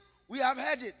fulfill, we have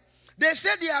heard it. They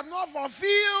said they have not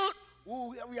fulfilled,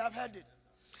 we have heard it.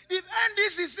 If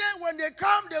NDC say when they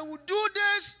come they will do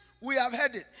this, we have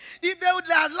heard it. If they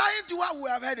are lying to us, we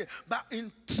have heard it. But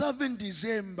in 7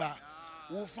 December,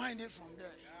 we'll find it from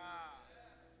there.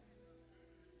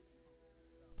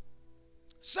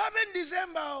 7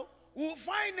 December, we'll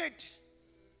find it.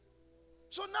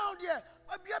 So now,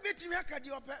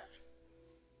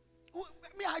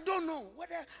 I don't know.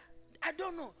 I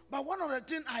don't know. But one of the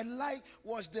things I like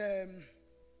was the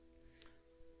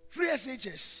free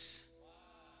SHS.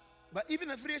 But even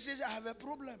the free SHS, I have a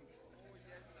problem.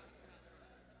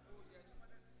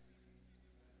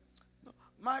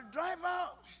 My driver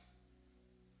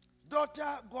daughter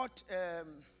got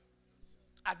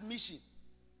admission.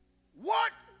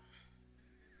 What?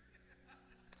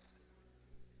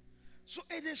 So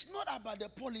it is not about the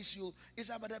policy, it's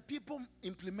about the people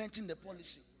implementing the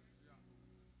policy.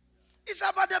 It's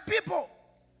about the people.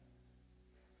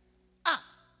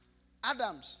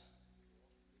 Adams,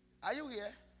 are you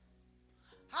here?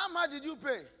 How much did you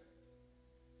pay?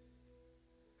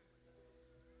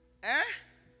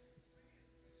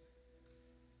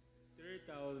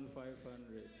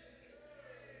 3,500.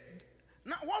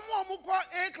 Now, one more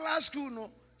A-class school,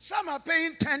 no? Some are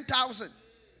paying 10,000.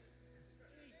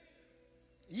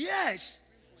 Yes.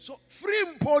 So, free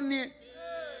pony.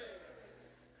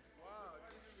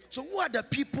 So, who are the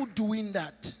people doing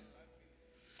that?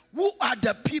 Who are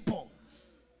the people?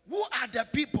 Who are the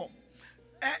people?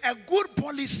 A good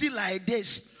policy like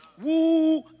this.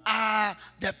 Who are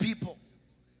the people?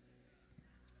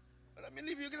 Let me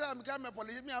leave you because I'm a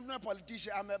politician. I'm not a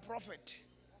politician. I'm a prophet.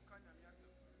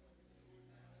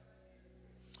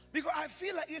 Because I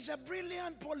feel like it's a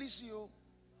brilliant policy.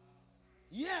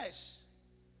 Yes.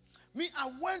 Me,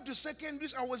 I went to secondary.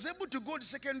 I was able to go to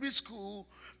secondary school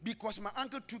because my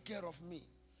uncle took care of me.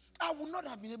 I would not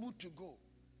have been able to go.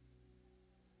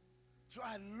 So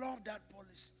I love that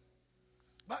policy.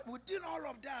 But within all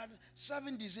of that,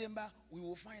 7 December, we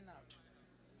will find out.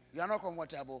 You are not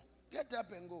comfortable. Get up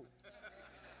and go.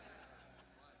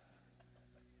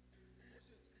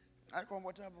 Are you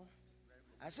comfortable?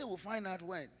 I say we'll find out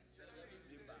when.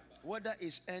 Whether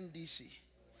it's NDC,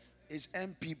 it's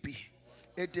MPP,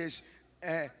 it is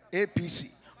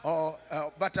APC, or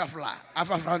Butterfly,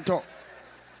 Afafranto.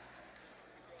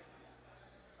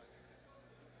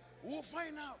 We'll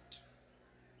find out.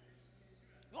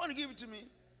 You want to give it to me?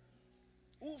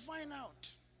 We'll find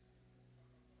out.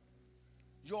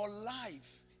 Your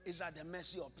life is at the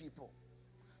mercy of people.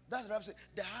 That's what I'm saying.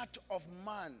 The heart of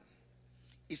man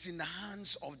is in the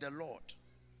hands of the Lord.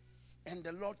 And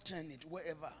the Lord turns it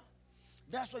wherever.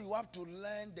 That's why you have to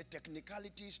learn the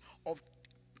technicalities of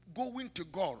going to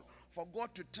God, for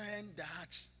God to turn the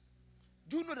hearts.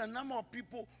 Do you know the number of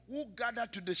people who gather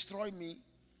to destroy me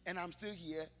and I'm still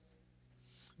here?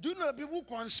 Do you know the people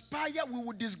who conspire, we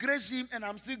will disgrace him and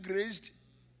I'm still graced?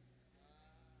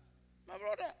 My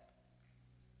brother.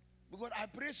 Because I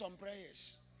pray some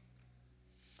prayers.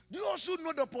 Do you also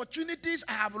know the opportunities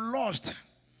I have lost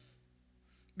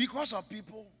because of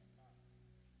people?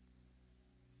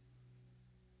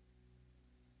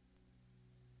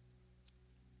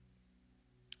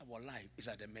 Our life is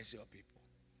at the mercy of people.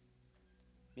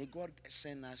 May God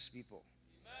send us people.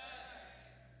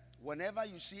 Whenever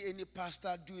you see any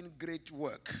pastor doing great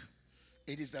work,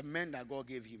 it is the men that God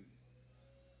gave him.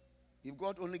 If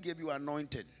God only gave you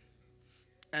anointed,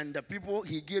 and the people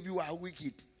he gave you are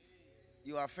wicked,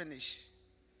 you are finished.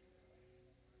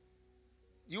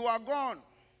 You are gone.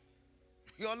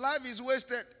 Your life is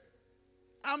wasted.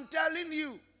 I'm telling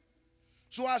you.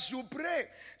 So as you pray,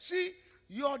 see,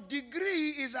 your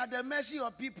degree is at the mercy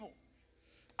of people.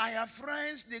 I have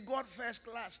friends, they got first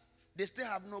class. They still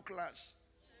have no class.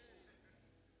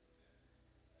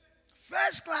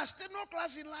 First class, still no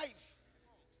class in life.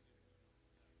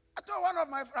 I told one of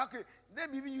my friends, okay,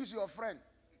 let me even use your friend.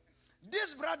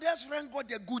 This brother's friend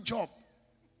got a good job.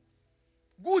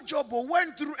 Good job, but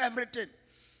went through everything.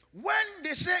 When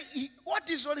they say, what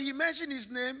is on, he mentioned his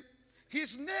name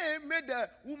made the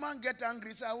woman get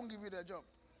angry, so I won't give you the job.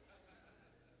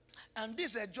 And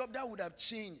this is a job that would have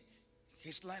changed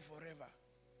his life forever.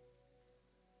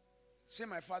 Say,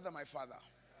 my Father,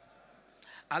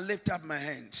 I lift up my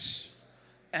hands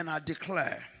and I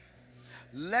declare,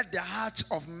 let the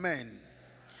hearts of men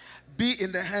be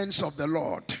in the hands of the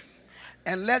Lord,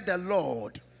 and let the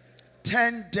Lord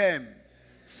turn them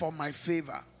for my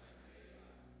favor.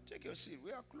 Take your seat.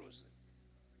 We are closing.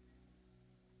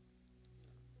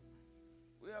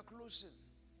 We are closing.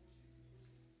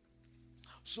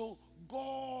 So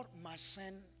God must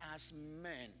send us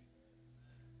men.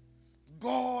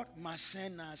 God must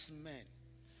send us men.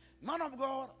 Man of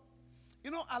God,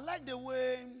 you know, I like the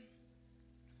way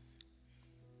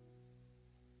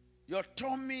your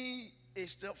tummy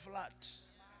is still flat.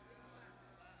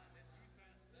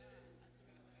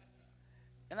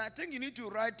 And I think you need to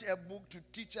write a book to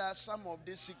teach us some of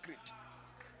this secret.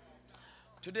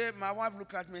 Today, my wife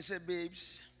looked at me and said,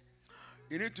 babes,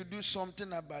 you need to do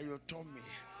something about your tummy.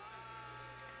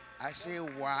 I say,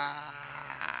 wow.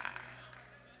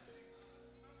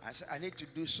 I said, I need to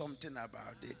do something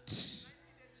about it.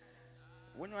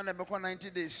 When you want to make 90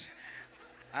 days,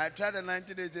 I tried the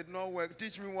 90 days, it did not work.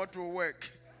 Teach me what will work.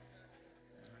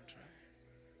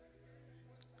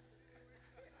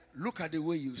 Look at the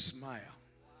way you smile.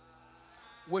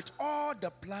 with all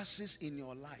the pluses in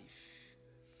your life,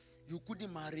 you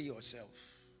couldn't marry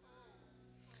yourself.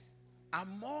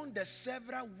 Among the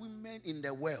several women in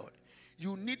the world,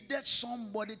 you needed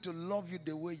somebody to love you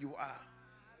the way you are.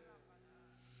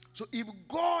 So if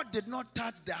God did not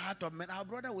touch the heart of men, our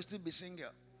brother will still be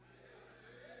single.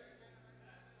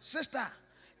 Sister,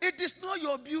 it is not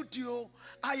your beauty.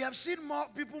 I have seen more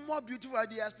people more beautiful and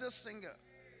they are still single.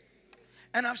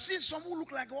 And I've seen some who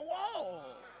look like, whoa.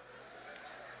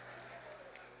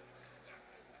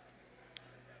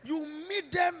 You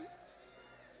meet them,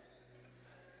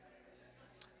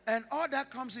 and all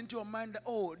that comes into your mind,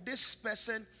 oh, this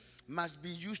person must be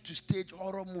used to stage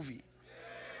horror movie.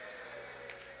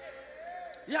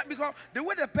 Yeah, because the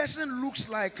way the person looks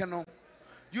like,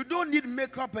 you don't need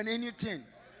makeup and anything.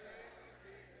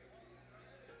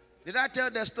 Did I tell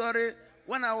the story?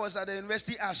 When I was at the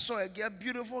university, I saw a girl,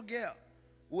 beautiful girl.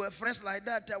 We were friends like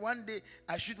that. One day,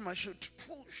 I shoot my shot.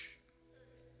 Push.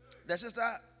 The sister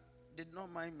did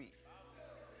not mind me.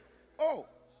 Oh,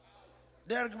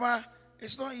 Dergma,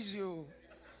 it's not easy.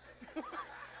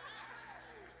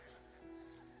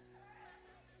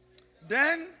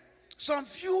 Then, some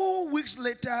few weeks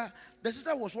later, the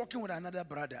sister was working with another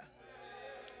brother.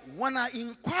 When I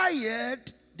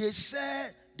inquired, they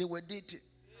said they were dating.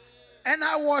 And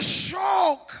I was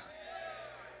shocked.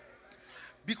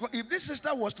 Because if this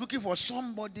sister was looking for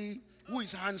somebody who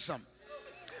is handsome,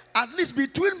 at least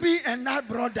between me and that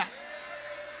brother,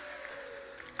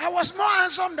 I was more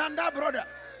handsome than that brother.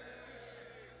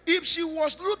 If she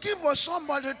was looking for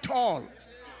somebody tall,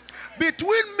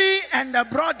 between me and the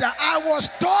brother, I was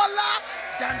taller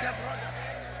than the brother.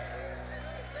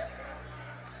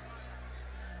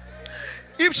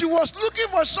 If she was looking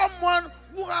for someone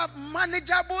who have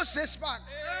manageable six-pack,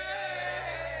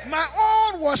 my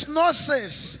own was not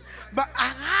six, but I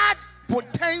had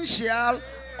potential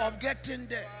of getting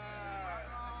there.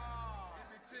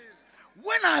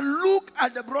 When I look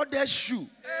at the brother's shoe,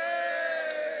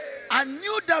 I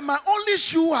knew that my only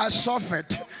shoe has suffered.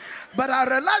 But I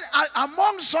realized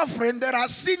among suffering, there are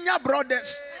senior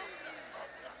brothers.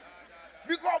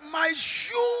 Because my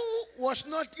shoe was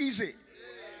not easy.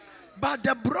 But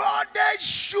the brother's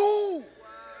shoe,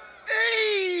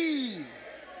 hey.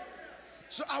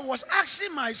 So I was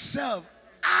asking myself,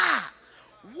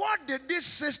 what did this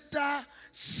sister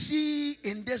see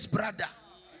in this brother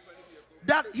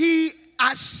that he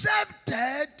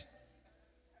accepted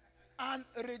and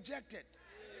rejected?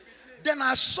 Then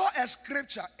I saw a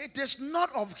scripture. It is not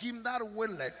of him that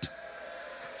willeth,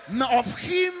 nor of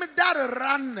him that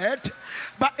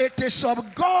runneth, but it is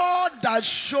of God that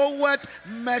showeth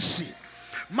mercy.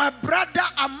 My brother,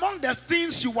 among the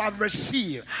things you have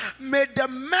received, may the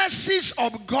mercies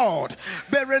of God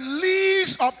be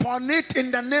released upon it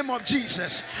in the name of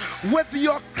Jesus. With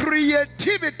your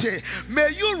creativity,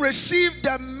 may you receive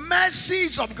the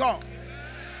mercies of God.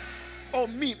 Oh,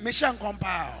 me shan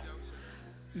compile.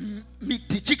 Me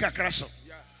tichika kraso.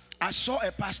 I saw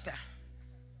a pastor.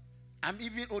 I'm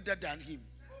even older than him.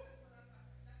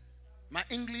 My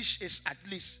English is at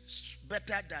least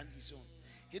better than his own.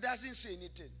 He doesn't say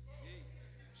anything.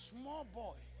 Small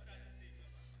boy,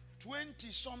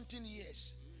 20-something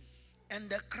years, and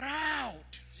the crowd.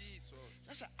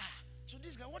 I said, so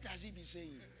this guy, what has he been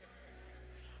saying?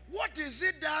 What is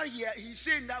it that he's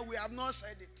saying that we have not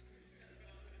said it?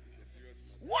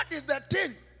 What is the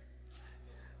thing?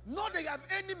 Not they have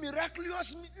any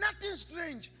miraculous, nothing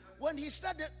strange. When he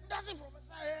started, doesn't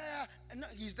prophesy. No,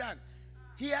 he's done.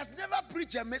 He has never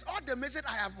preached a message. All the message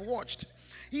I have watched,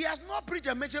 he has not preached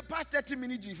a message past 30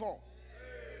 minutes before.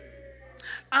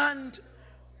 And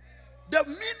the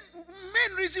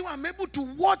main reason why I'm able to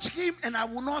watch him and I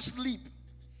will not sleep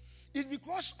is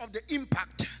because of the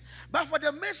impact. But for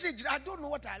the message, I don't know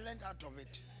what I learned out of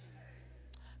it.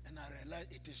 And I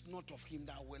realized it is not of him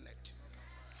that willeth,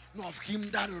 nor of him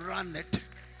that runneth,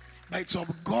 but it's of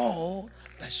God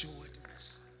that showeth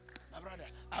mercy. My brother,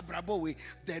 Abrabowe,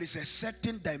 there is a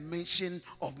certain dimension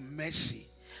of mercy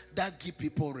that give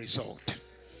people result.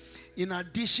 In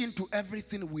addition to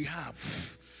everything we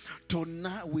have,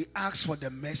 tonight we ask for the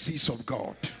mercies of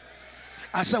God.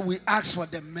 I said we ask for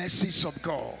the mercies of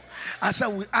God. I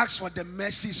said we ask for the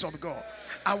mercies of God.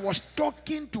 I was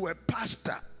talking to a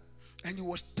pastor and he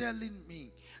was telling me,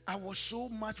 I was so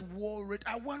much worried.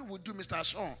 I went with Mr.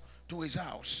 Eshun to his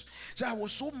house. So I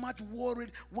was so much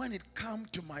worried when it came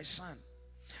to my son.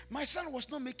 My son was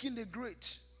not making the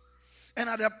grades. And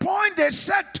at the point they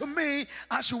said to me,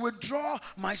 I should withdraw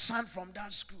my son from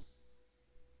that school.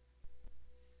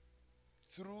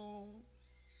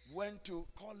 Went to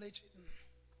college.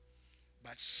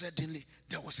 But suddenly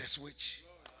there was a switch.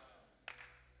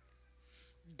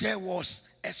 there was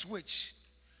a switch.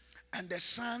 And the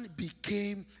son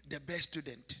became the best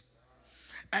student.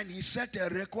 And he set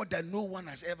a record that no one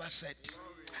has ever set.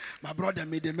 My brother,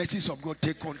 may the mercies of God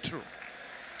take control.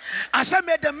 I said,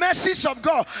 may the mercies of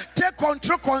God take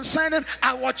control concerning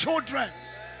our children.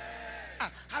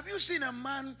 Have you seen a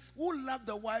man who loved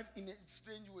the wife in a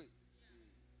strange way?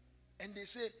 And they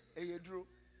say, hey, Drew,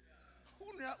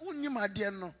 who my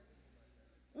dear no?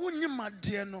 Who my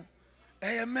dear no?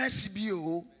 Hey, mercy be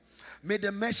you. May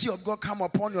the mercy of God come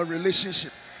upon your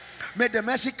relationship. May the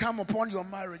mercy come upon your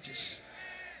marriages.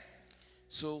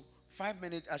 So, 5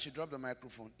 minutes, I should drop the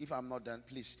microphone. If I'm not done,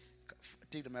 please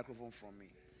take the microphone from me.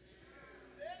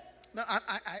 No,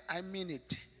 I mean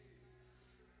it.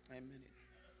 I mean it.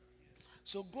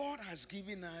 So God has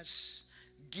given us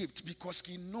gifts because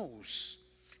he knows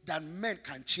that men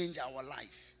can change our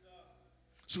life.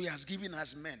 So he has given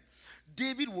us men.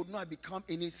 David would not become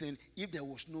anything if there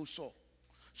was no Saul.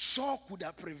 Saul could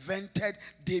have prevented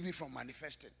David from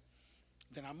manifesting.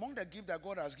 Then among the gifts that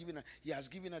God has given her, he has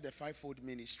given her the fivefold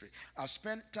ministry. I've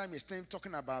spent time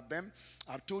talking about them.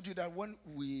 I've told you that when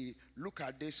we look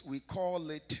at this, we call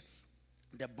it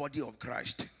the body of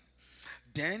Christ.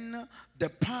 Then the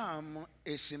palm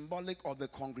is symbolic of the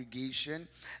congregation,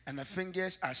 and the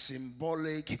fingers are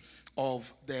symbolic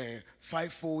of the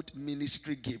fivefold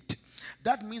ministry gift.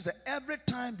 That means that every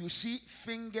time you see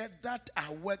fingers that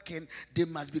are working, they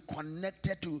must be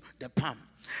connected to the palm.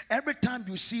 Every time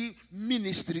you see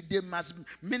ministry,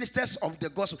 ministers of the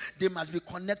gospel, they must be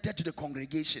connected to the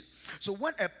congregation. So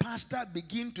when a pastor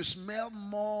begins to smell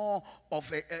more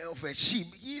of a sheep,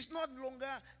 he is not longer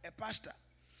a pastor.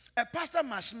 A pastor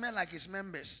must smell like his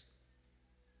members.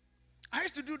 I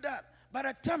used to do that. By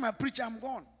the time I preach, I'm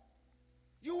gone.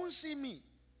 You won't see me.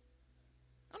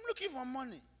 I'm looking for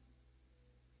money.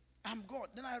 I'm God.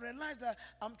 Then I realized that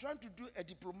I'm trying to do a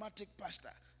diplomatic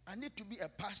pastor. I need to be a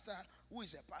pastor who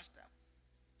is a pastor.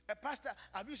 A pastor,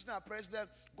 have you seen our president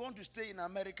going to stay in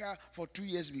America for 2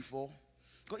 years before?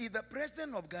 Because if the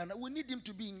president of Ghana, we need him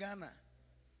to be in Ghana.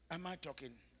 Am I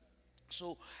talking?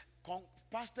 So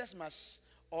pastors must,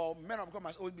 or men of God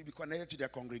must always be connected to their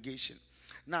congregation.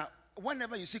 Now,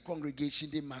 whenever you see congregation,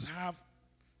 they must have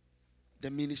the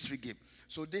ministry gift.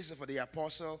 So this is for the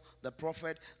apostle, the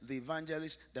prophet, the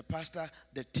evangelist, the pastor,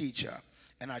 the teacher.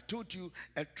 And I told you,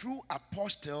 a true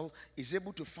apostle is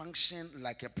able to function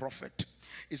like a prophet,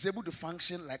 is able to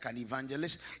function like an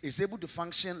evangelist, is able to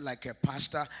function like a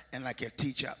pastor and like a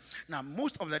teacher. Now,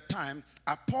 most of the time,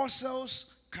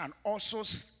 apostles can also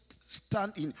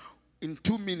stand in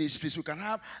two ministries. You can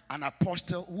have an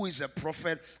apostle who is a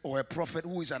prophet, or a prophet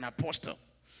who is an apostle.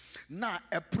 Now,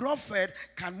 a prophet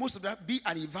can most of that be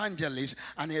an evangelist,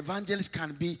 and an evangelist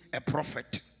can be a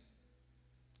prophet.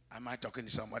 Am I talking to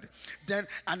somebody? Then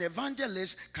an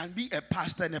evangelist can be a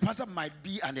pastor, and a pastor might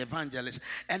be an evangelist,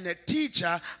 and a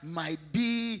teacher might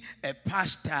be a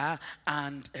pastor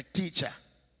and a teacher.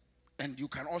 And you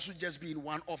can also just be in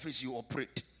one office you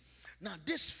operate. Now,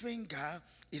 this finger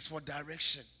is for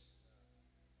direction.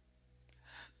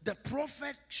 The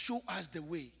prophet show us the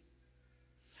way.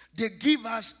 They give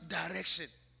us direction.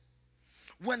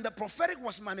 When the prophetic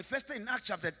was manifested in Acts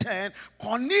chapter 10,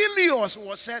 Cornelius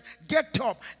was said, get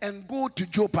up and go to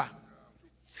Joppa.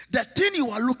 The thing you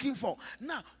are looking for.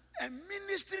 Now, a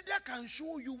ministry that can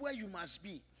show you where you must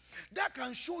be, that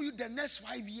can show you the next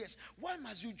 5 years. Why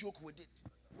must you joke with it?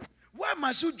 Why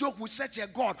must you joke with such a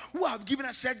God who have given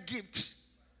us such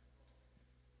gifts?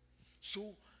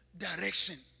 So,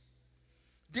 direction.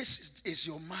 This is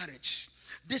your marriage.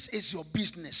 This is your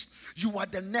business. You are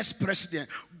the next president.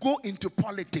 Go into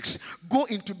politics. Go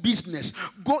into business.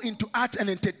 Go into art and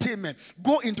entertainment.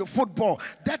 Go into football.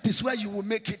 That is where you will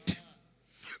make it.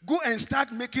 Go and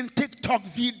start making TikTok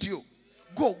video.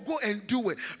 Go and do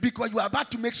it. Because you are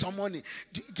about to make some money.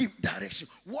 Give direction.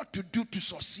 What to do to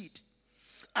succeed.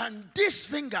 And this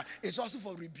finger is also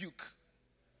for rebuke.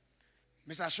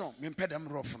 Mr. Ashon, me pay them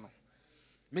rough no.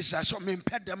 Mr. Ashon, me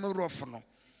pay them rough no.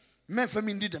 Me for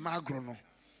me need them agro no.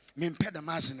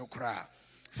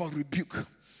 For rebuke.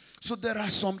 So there are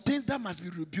some things that must be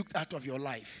rebuked out of your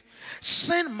life.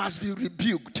 Sin must be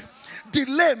rebuked.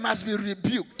 Delay must be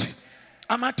rebuked.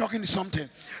 Am I talking to something?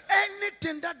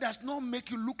 Anything that does not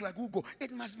make you look like Hugo,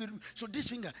 it must be. So this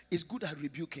finger is good at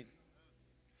rebuking.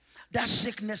 That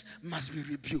sickness must be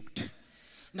rebuked.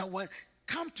 Now when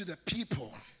come to the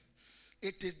people,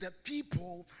 it is the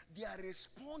people, their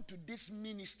response to these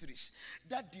ministries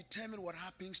that determine what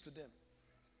happens to them.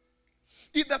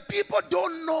 If the people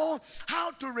don't know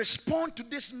how to respond to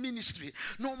this ministry,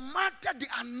 no matter the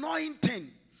anointing,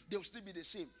 they will still be the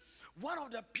same. One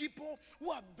of the people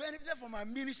who have benefited from our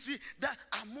ministry that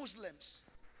are Muslims.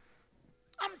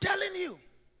 I'm telling you.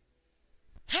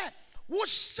 Hey,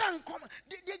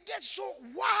 they get so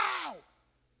wow.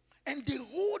 And they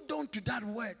hold on to that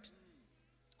word.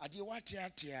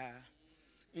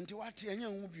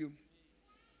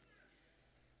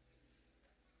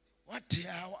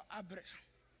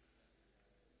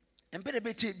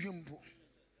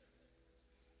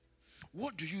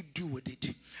 What do you do with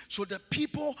it? So the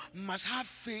people must have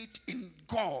faith in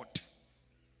God.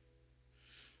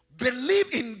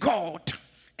 Believe in God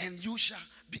and you shall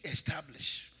be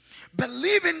established.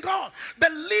 Believe in God.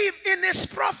 Believe in his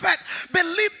prophet.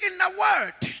 Believe in the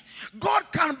word. God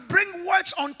can bring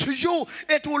words unto you.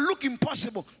 It will look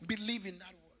impossible. Believe in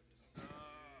that word.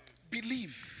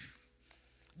 Believe.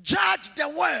 Judge the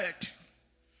word.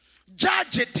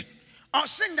 Judge it. Or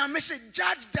send a message.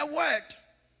 Judge the word.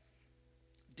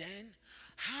 Then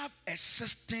have a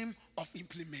system of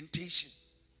implementation.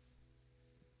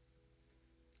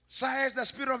 Says the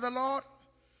Spirit of the Lord,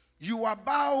 you are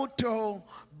about to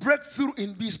break through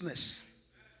in business.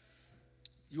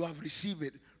 You have received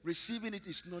it. Receiving it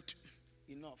is not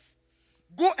enough.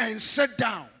 Go and sit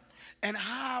down and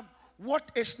have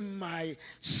what is my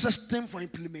system for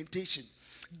implementation.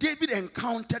 David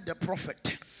encountered the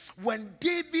prophet. When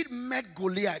David met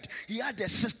Goliath, he had a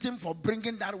system for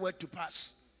bringing that word to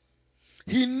pass.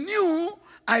 He knew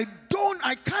I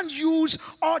can't use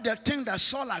all the things that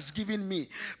Saul has given me.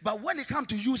 But when it comes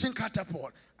to using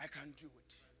catapult, I can do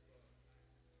it.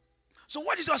 So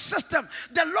what is your system?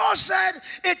 The Lord said,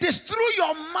 it is through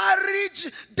your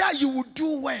marriage that you will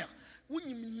do well.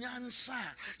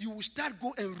 You will start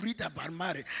go and read about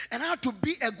marriage and how to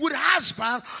be a good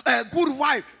husband, a good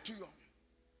wife to your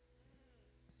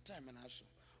time and also.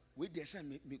 Wait there, say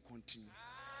me continue.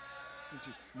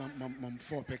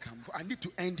 I need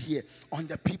to end here on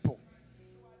the people.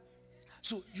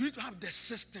 So you need to have the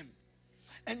system.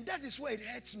 And that is where it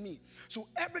hurts me. So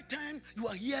every time you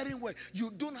are hearing word,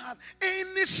 you don't have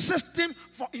any system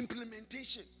for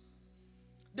implementation.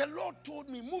 The Lord told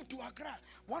me, move to Accra.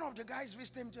 One of the guys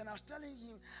visited me and I was telling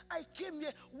him, I came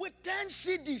here with 10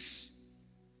 CDs.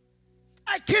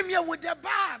 I came here with a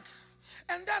bag.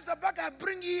 And that's the bag I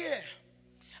bring here.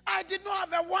 I did not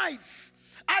have a wife.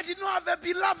 I did not have a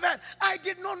beloved. I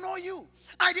did not know you.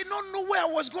 I did not know where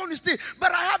I was going to stay.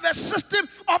 But I have a system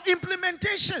of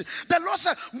implementation. The Lord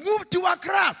said, move to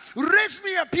Accra. Raise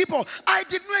me a people. I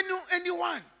did not know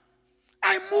anyone.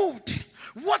 I moved.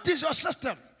 What is your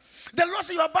system? The Lord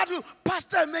said, you are about to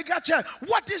pastor a mega church.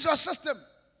 What is your system?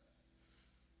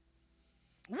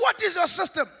 What is your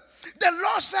system? The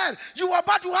Lord said, you are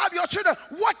about to have your children.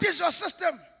 What is your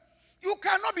system? You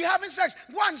cannot be having sex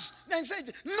once and say,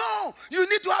 no, you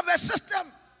need to have a system.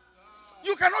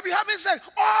 You cannot be having sex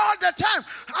all the time.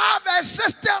 Have a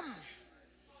system.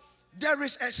 There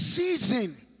is a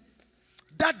season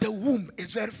that the womb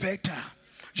is very fertile.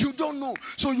 You don't know.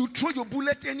 So you throw your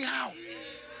bullet anyhow.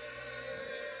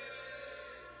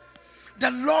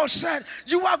 The Lord said,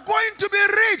 you are going to be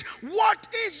rich. What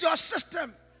is your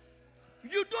system?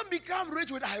 You don't become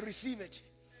rich with I receive it.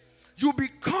 You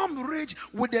become rich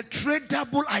with a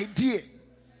tradable idea.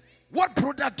 What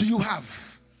product do you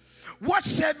have? What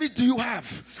service do you have?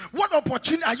 What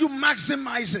opportunity are you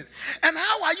maximizing? And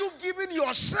how are you giving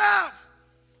yourself?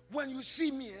 When you see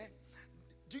me,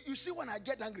 do you see when I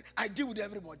get angry, I deal with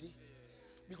everybody.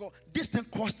 Because this thing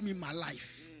cost me my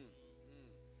life.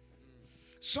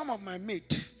 Some of my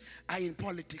mates are in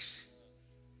politics.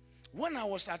 When I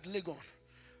was at Legon,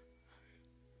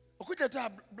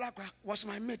 Okuteta Blackwa was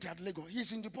my mate at Lagos.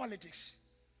 He's in the politics.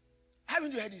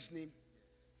 Haven't you heard his name?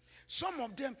 Some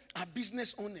of them are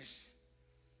business owners.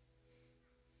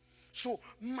 So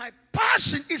my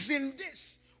passion is in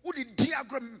this. Who the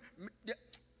diagram?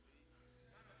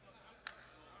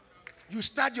 You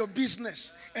start your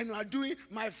business and you are doing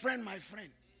my friend.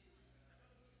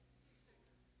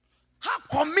 How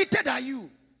committed are you?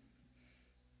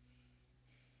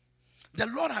 The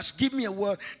Lord has given me a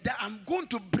word that I'm going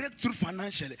to break through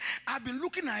financially. I've been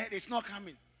looking ahead, it's not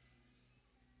coming.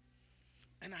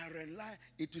 And I realize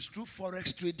it is through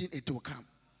forex trading, it will come.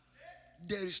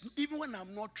 There is, even when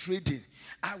I'm not trading,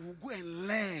 I will go and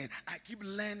learn. I keep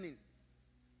learning.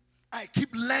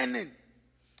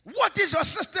 What is your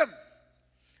system?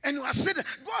 And you are saying,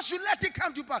 God should let it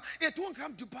come to pass. It won't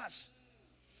come to pass.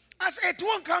 I said, it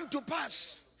won't come to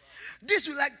pass. This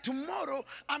will, like tomorrow,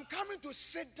 I'm coming to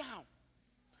sit down.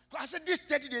 I said, this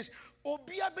 30 days,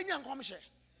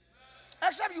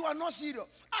 except you are not serious.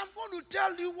 I'm going to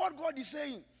tell you what God is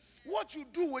saying. What you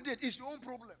do with it is your own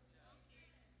problem.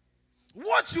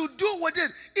 What you do with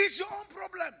it is your own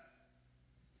problem.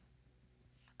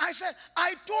 I said,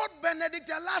 I told Benedict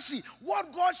Lassie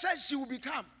what God said she will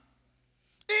become.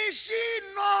 Is she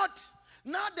not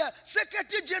now the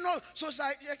Secretary General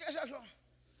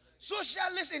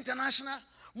Socialist International,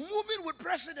 moving with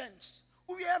presidents?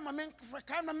 We are my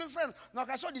friend. Now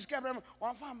I saw this camera.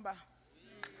 One famba.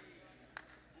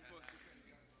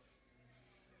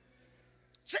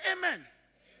 Say amen.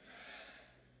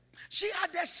 She had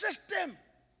a system.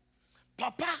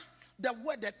 Papa, the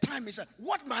word, the time is,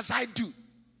 what must I do?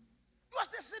 You are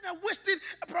still sitting and wasting,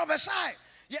 prophesy.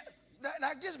 Yeah,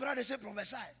 like this brother say,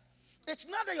 prophesy. It's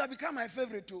not that you have become my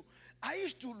favorite too. I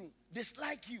used to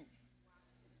dislike you.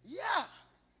 Yeah.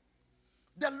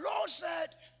 The Lord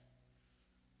said,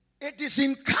 it is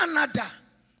in Canada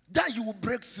that you will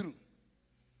break through.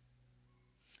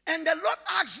 And the Lord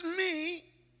asked me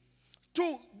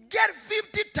to get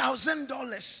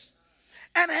 $50,000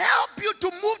 and help you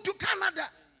to move to Canada.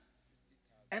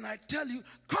 And I tell you,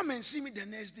 come and see me the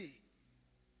next day.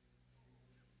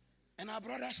 And our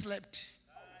brother slept.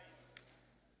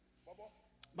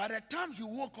 By the time he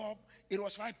woke up, it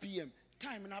was 5 p.m.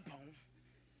 Time in Upon.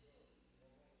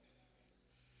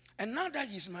 And now that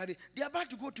he's married, they're about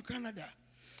to go to Canada.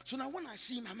 So now when I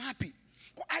see him, I'm happy.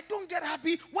 I don't get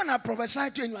happy when I prophesy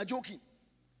to you and you are joking.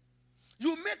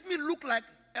 You make me look like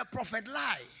a prophet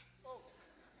lie.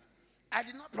 I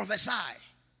did not prophesy.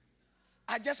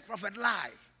 I just prophet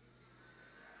lie.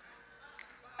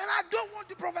 And I don't want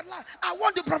to prophet lie. I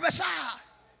want to prophesy.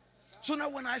 So now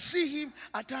when I see him,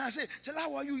 I say,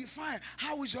 how are you? You fine.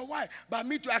 How is your wife? But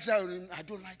me to ask her, I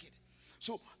don't like it.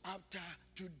 So after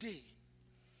today,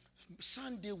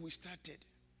 Sunday we started.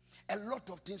 A lot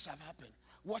of things have happened.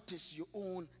 What is your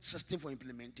own system for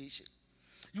implementation?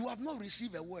 You have not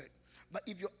received a word. But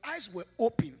if your eyes were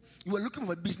open, you were looking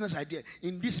for a business idea,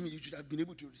 in this minute you should have been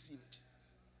able to receive it.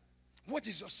 What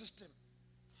is your system?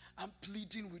 I'm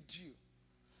pleading with you.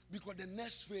 Because the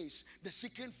next phase, the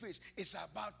second phase, is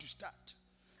about to start.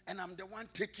 And I'm the one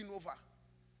taking over.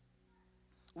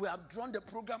 We have drawn the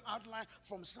program outline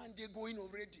from Sunday going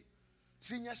already.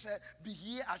 Senior said, be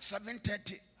here at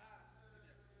 7:30.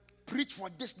 Preach for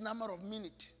this number of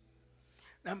minutes.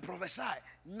 And prophesy.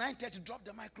 9:30, drop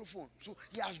the microphone. So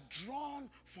he has drawn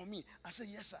for me. I said,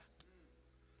 yes, sir.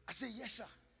 I said, yes, sir.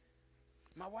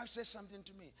 My wife says something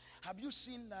to me. Have you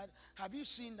seen that? Have you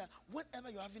seen that? Whatever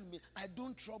you're having me, I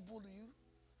don't trouble you.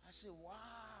 I say,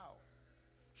 wow.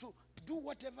 So do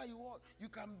whatever you want. You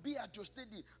can be at your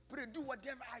study. Pray, do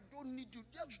whatever. I don't need you.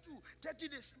 Just do 30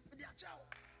 days.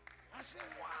 I say,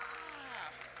 wow.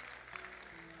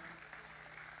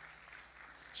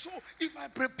 So if I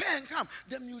prepare and come,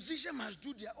 the musician must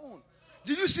do their own.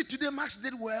 Did you see today Max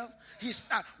did well?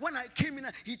 When I came in,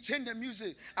 he changed the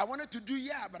music. I wanted to do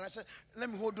but I said, let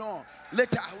me hold on.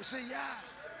 Later I will say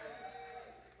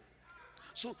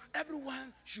So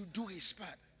everyone should do his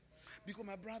part. Because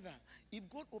my brother, if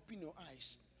God open your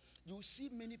eyes, you will see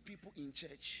many people in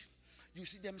church. You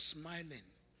see them smiling.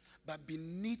 But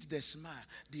beneath the smile,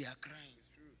 they are crying.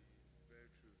 Very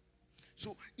true.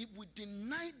 So if we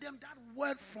deny them that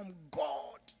word from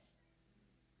God,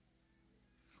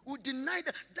 we deny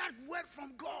that word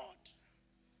from God.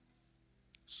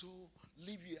 So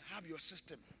have your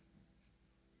system.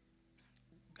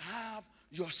 Have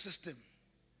your system.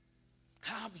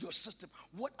 Have your system.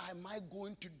 What am I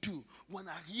going to do when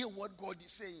I hear what God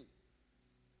is saying?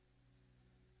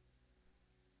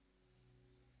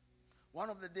 One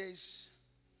of the days,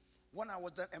 when I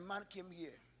was there, a man came here.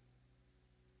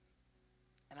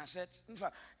 And I said, in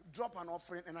fact, drop an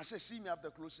offering. And I said, see me after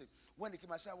closing. When he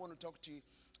came, I said, I want to talk to you.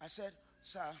 I said,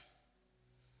 sir,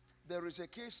 there is a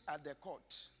case at the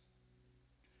court.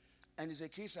 And it's a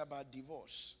case about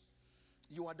divorce.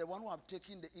 You are the one who have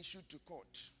taken the issue to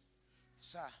court.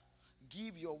 Sir,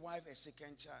 give your wife a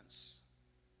second chance.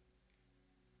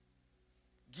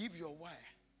 Give your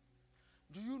wife.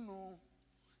 Do you know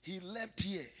he left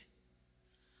here?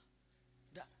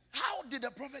 How did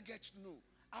the prophet get to know?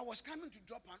 I was coming to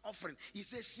drop an offering. He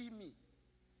said, see me.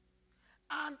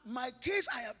 And my case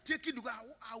I have taken to go,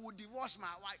 I will divorce my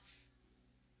wife.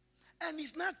 And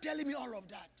he's not telling me all of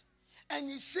that. And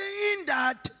he's saying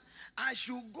that I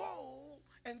should go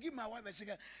and give my wife a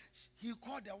second. He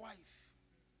called the wife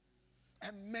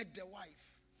and met the wife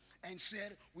and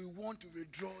said, we want to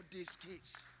withdraw this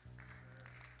case.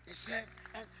 He said,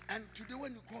 and today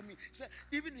when you call me, he said,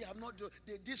 even they have not done,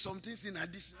 they did some things in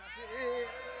addition. I said, hey,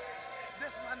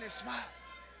 this man is far.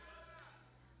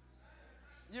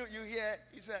 You hear?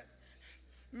 He said,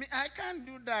 me, I can't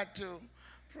do that too,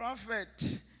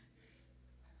 prophet.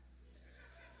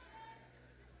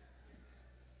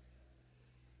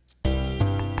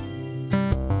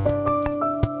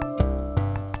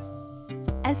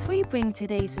 As we bring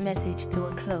today's message to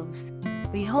a close,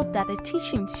 we hope that the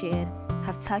teaching shared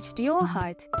have touched your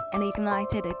heart and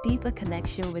ignited a deeper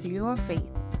connection with your faith.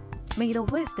 May the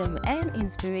wisdom and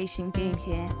inspiration gained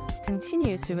here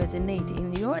continue to resonate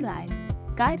in your life,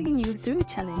 guiding you through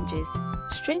challenges,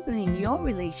 strengthening your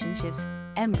relationships,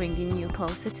 and bringing you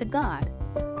closer to God.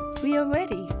 We are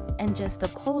ready and just a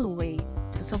call away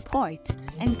to support,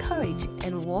 encourage,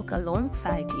 and walk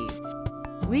alongside you.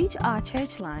 Reach our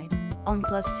church line on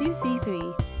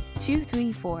 +233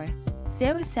 234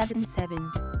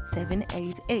 077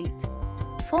 788.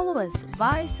 Follow us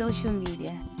via social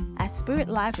media at Spirit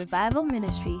Life Revival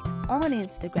Ministries on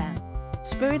Instagram,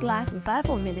 Spirit Life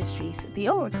Revival Ministries The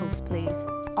Oracle's Place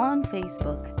on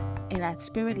Facebook, and at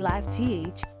Spirit Life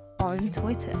GH on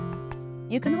Twitter.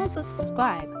 You can also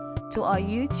subscribe to our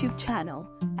YouTube channel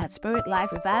at Spirit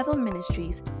Life Revival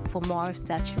Ministries for more of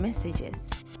such messages.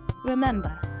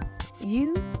 Remember,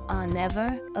 you are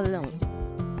never alone.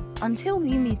 Until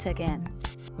we meet again,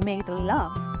 may the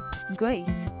love,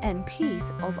 grace, and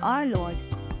peace of our Lord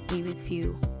be with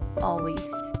you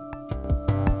always.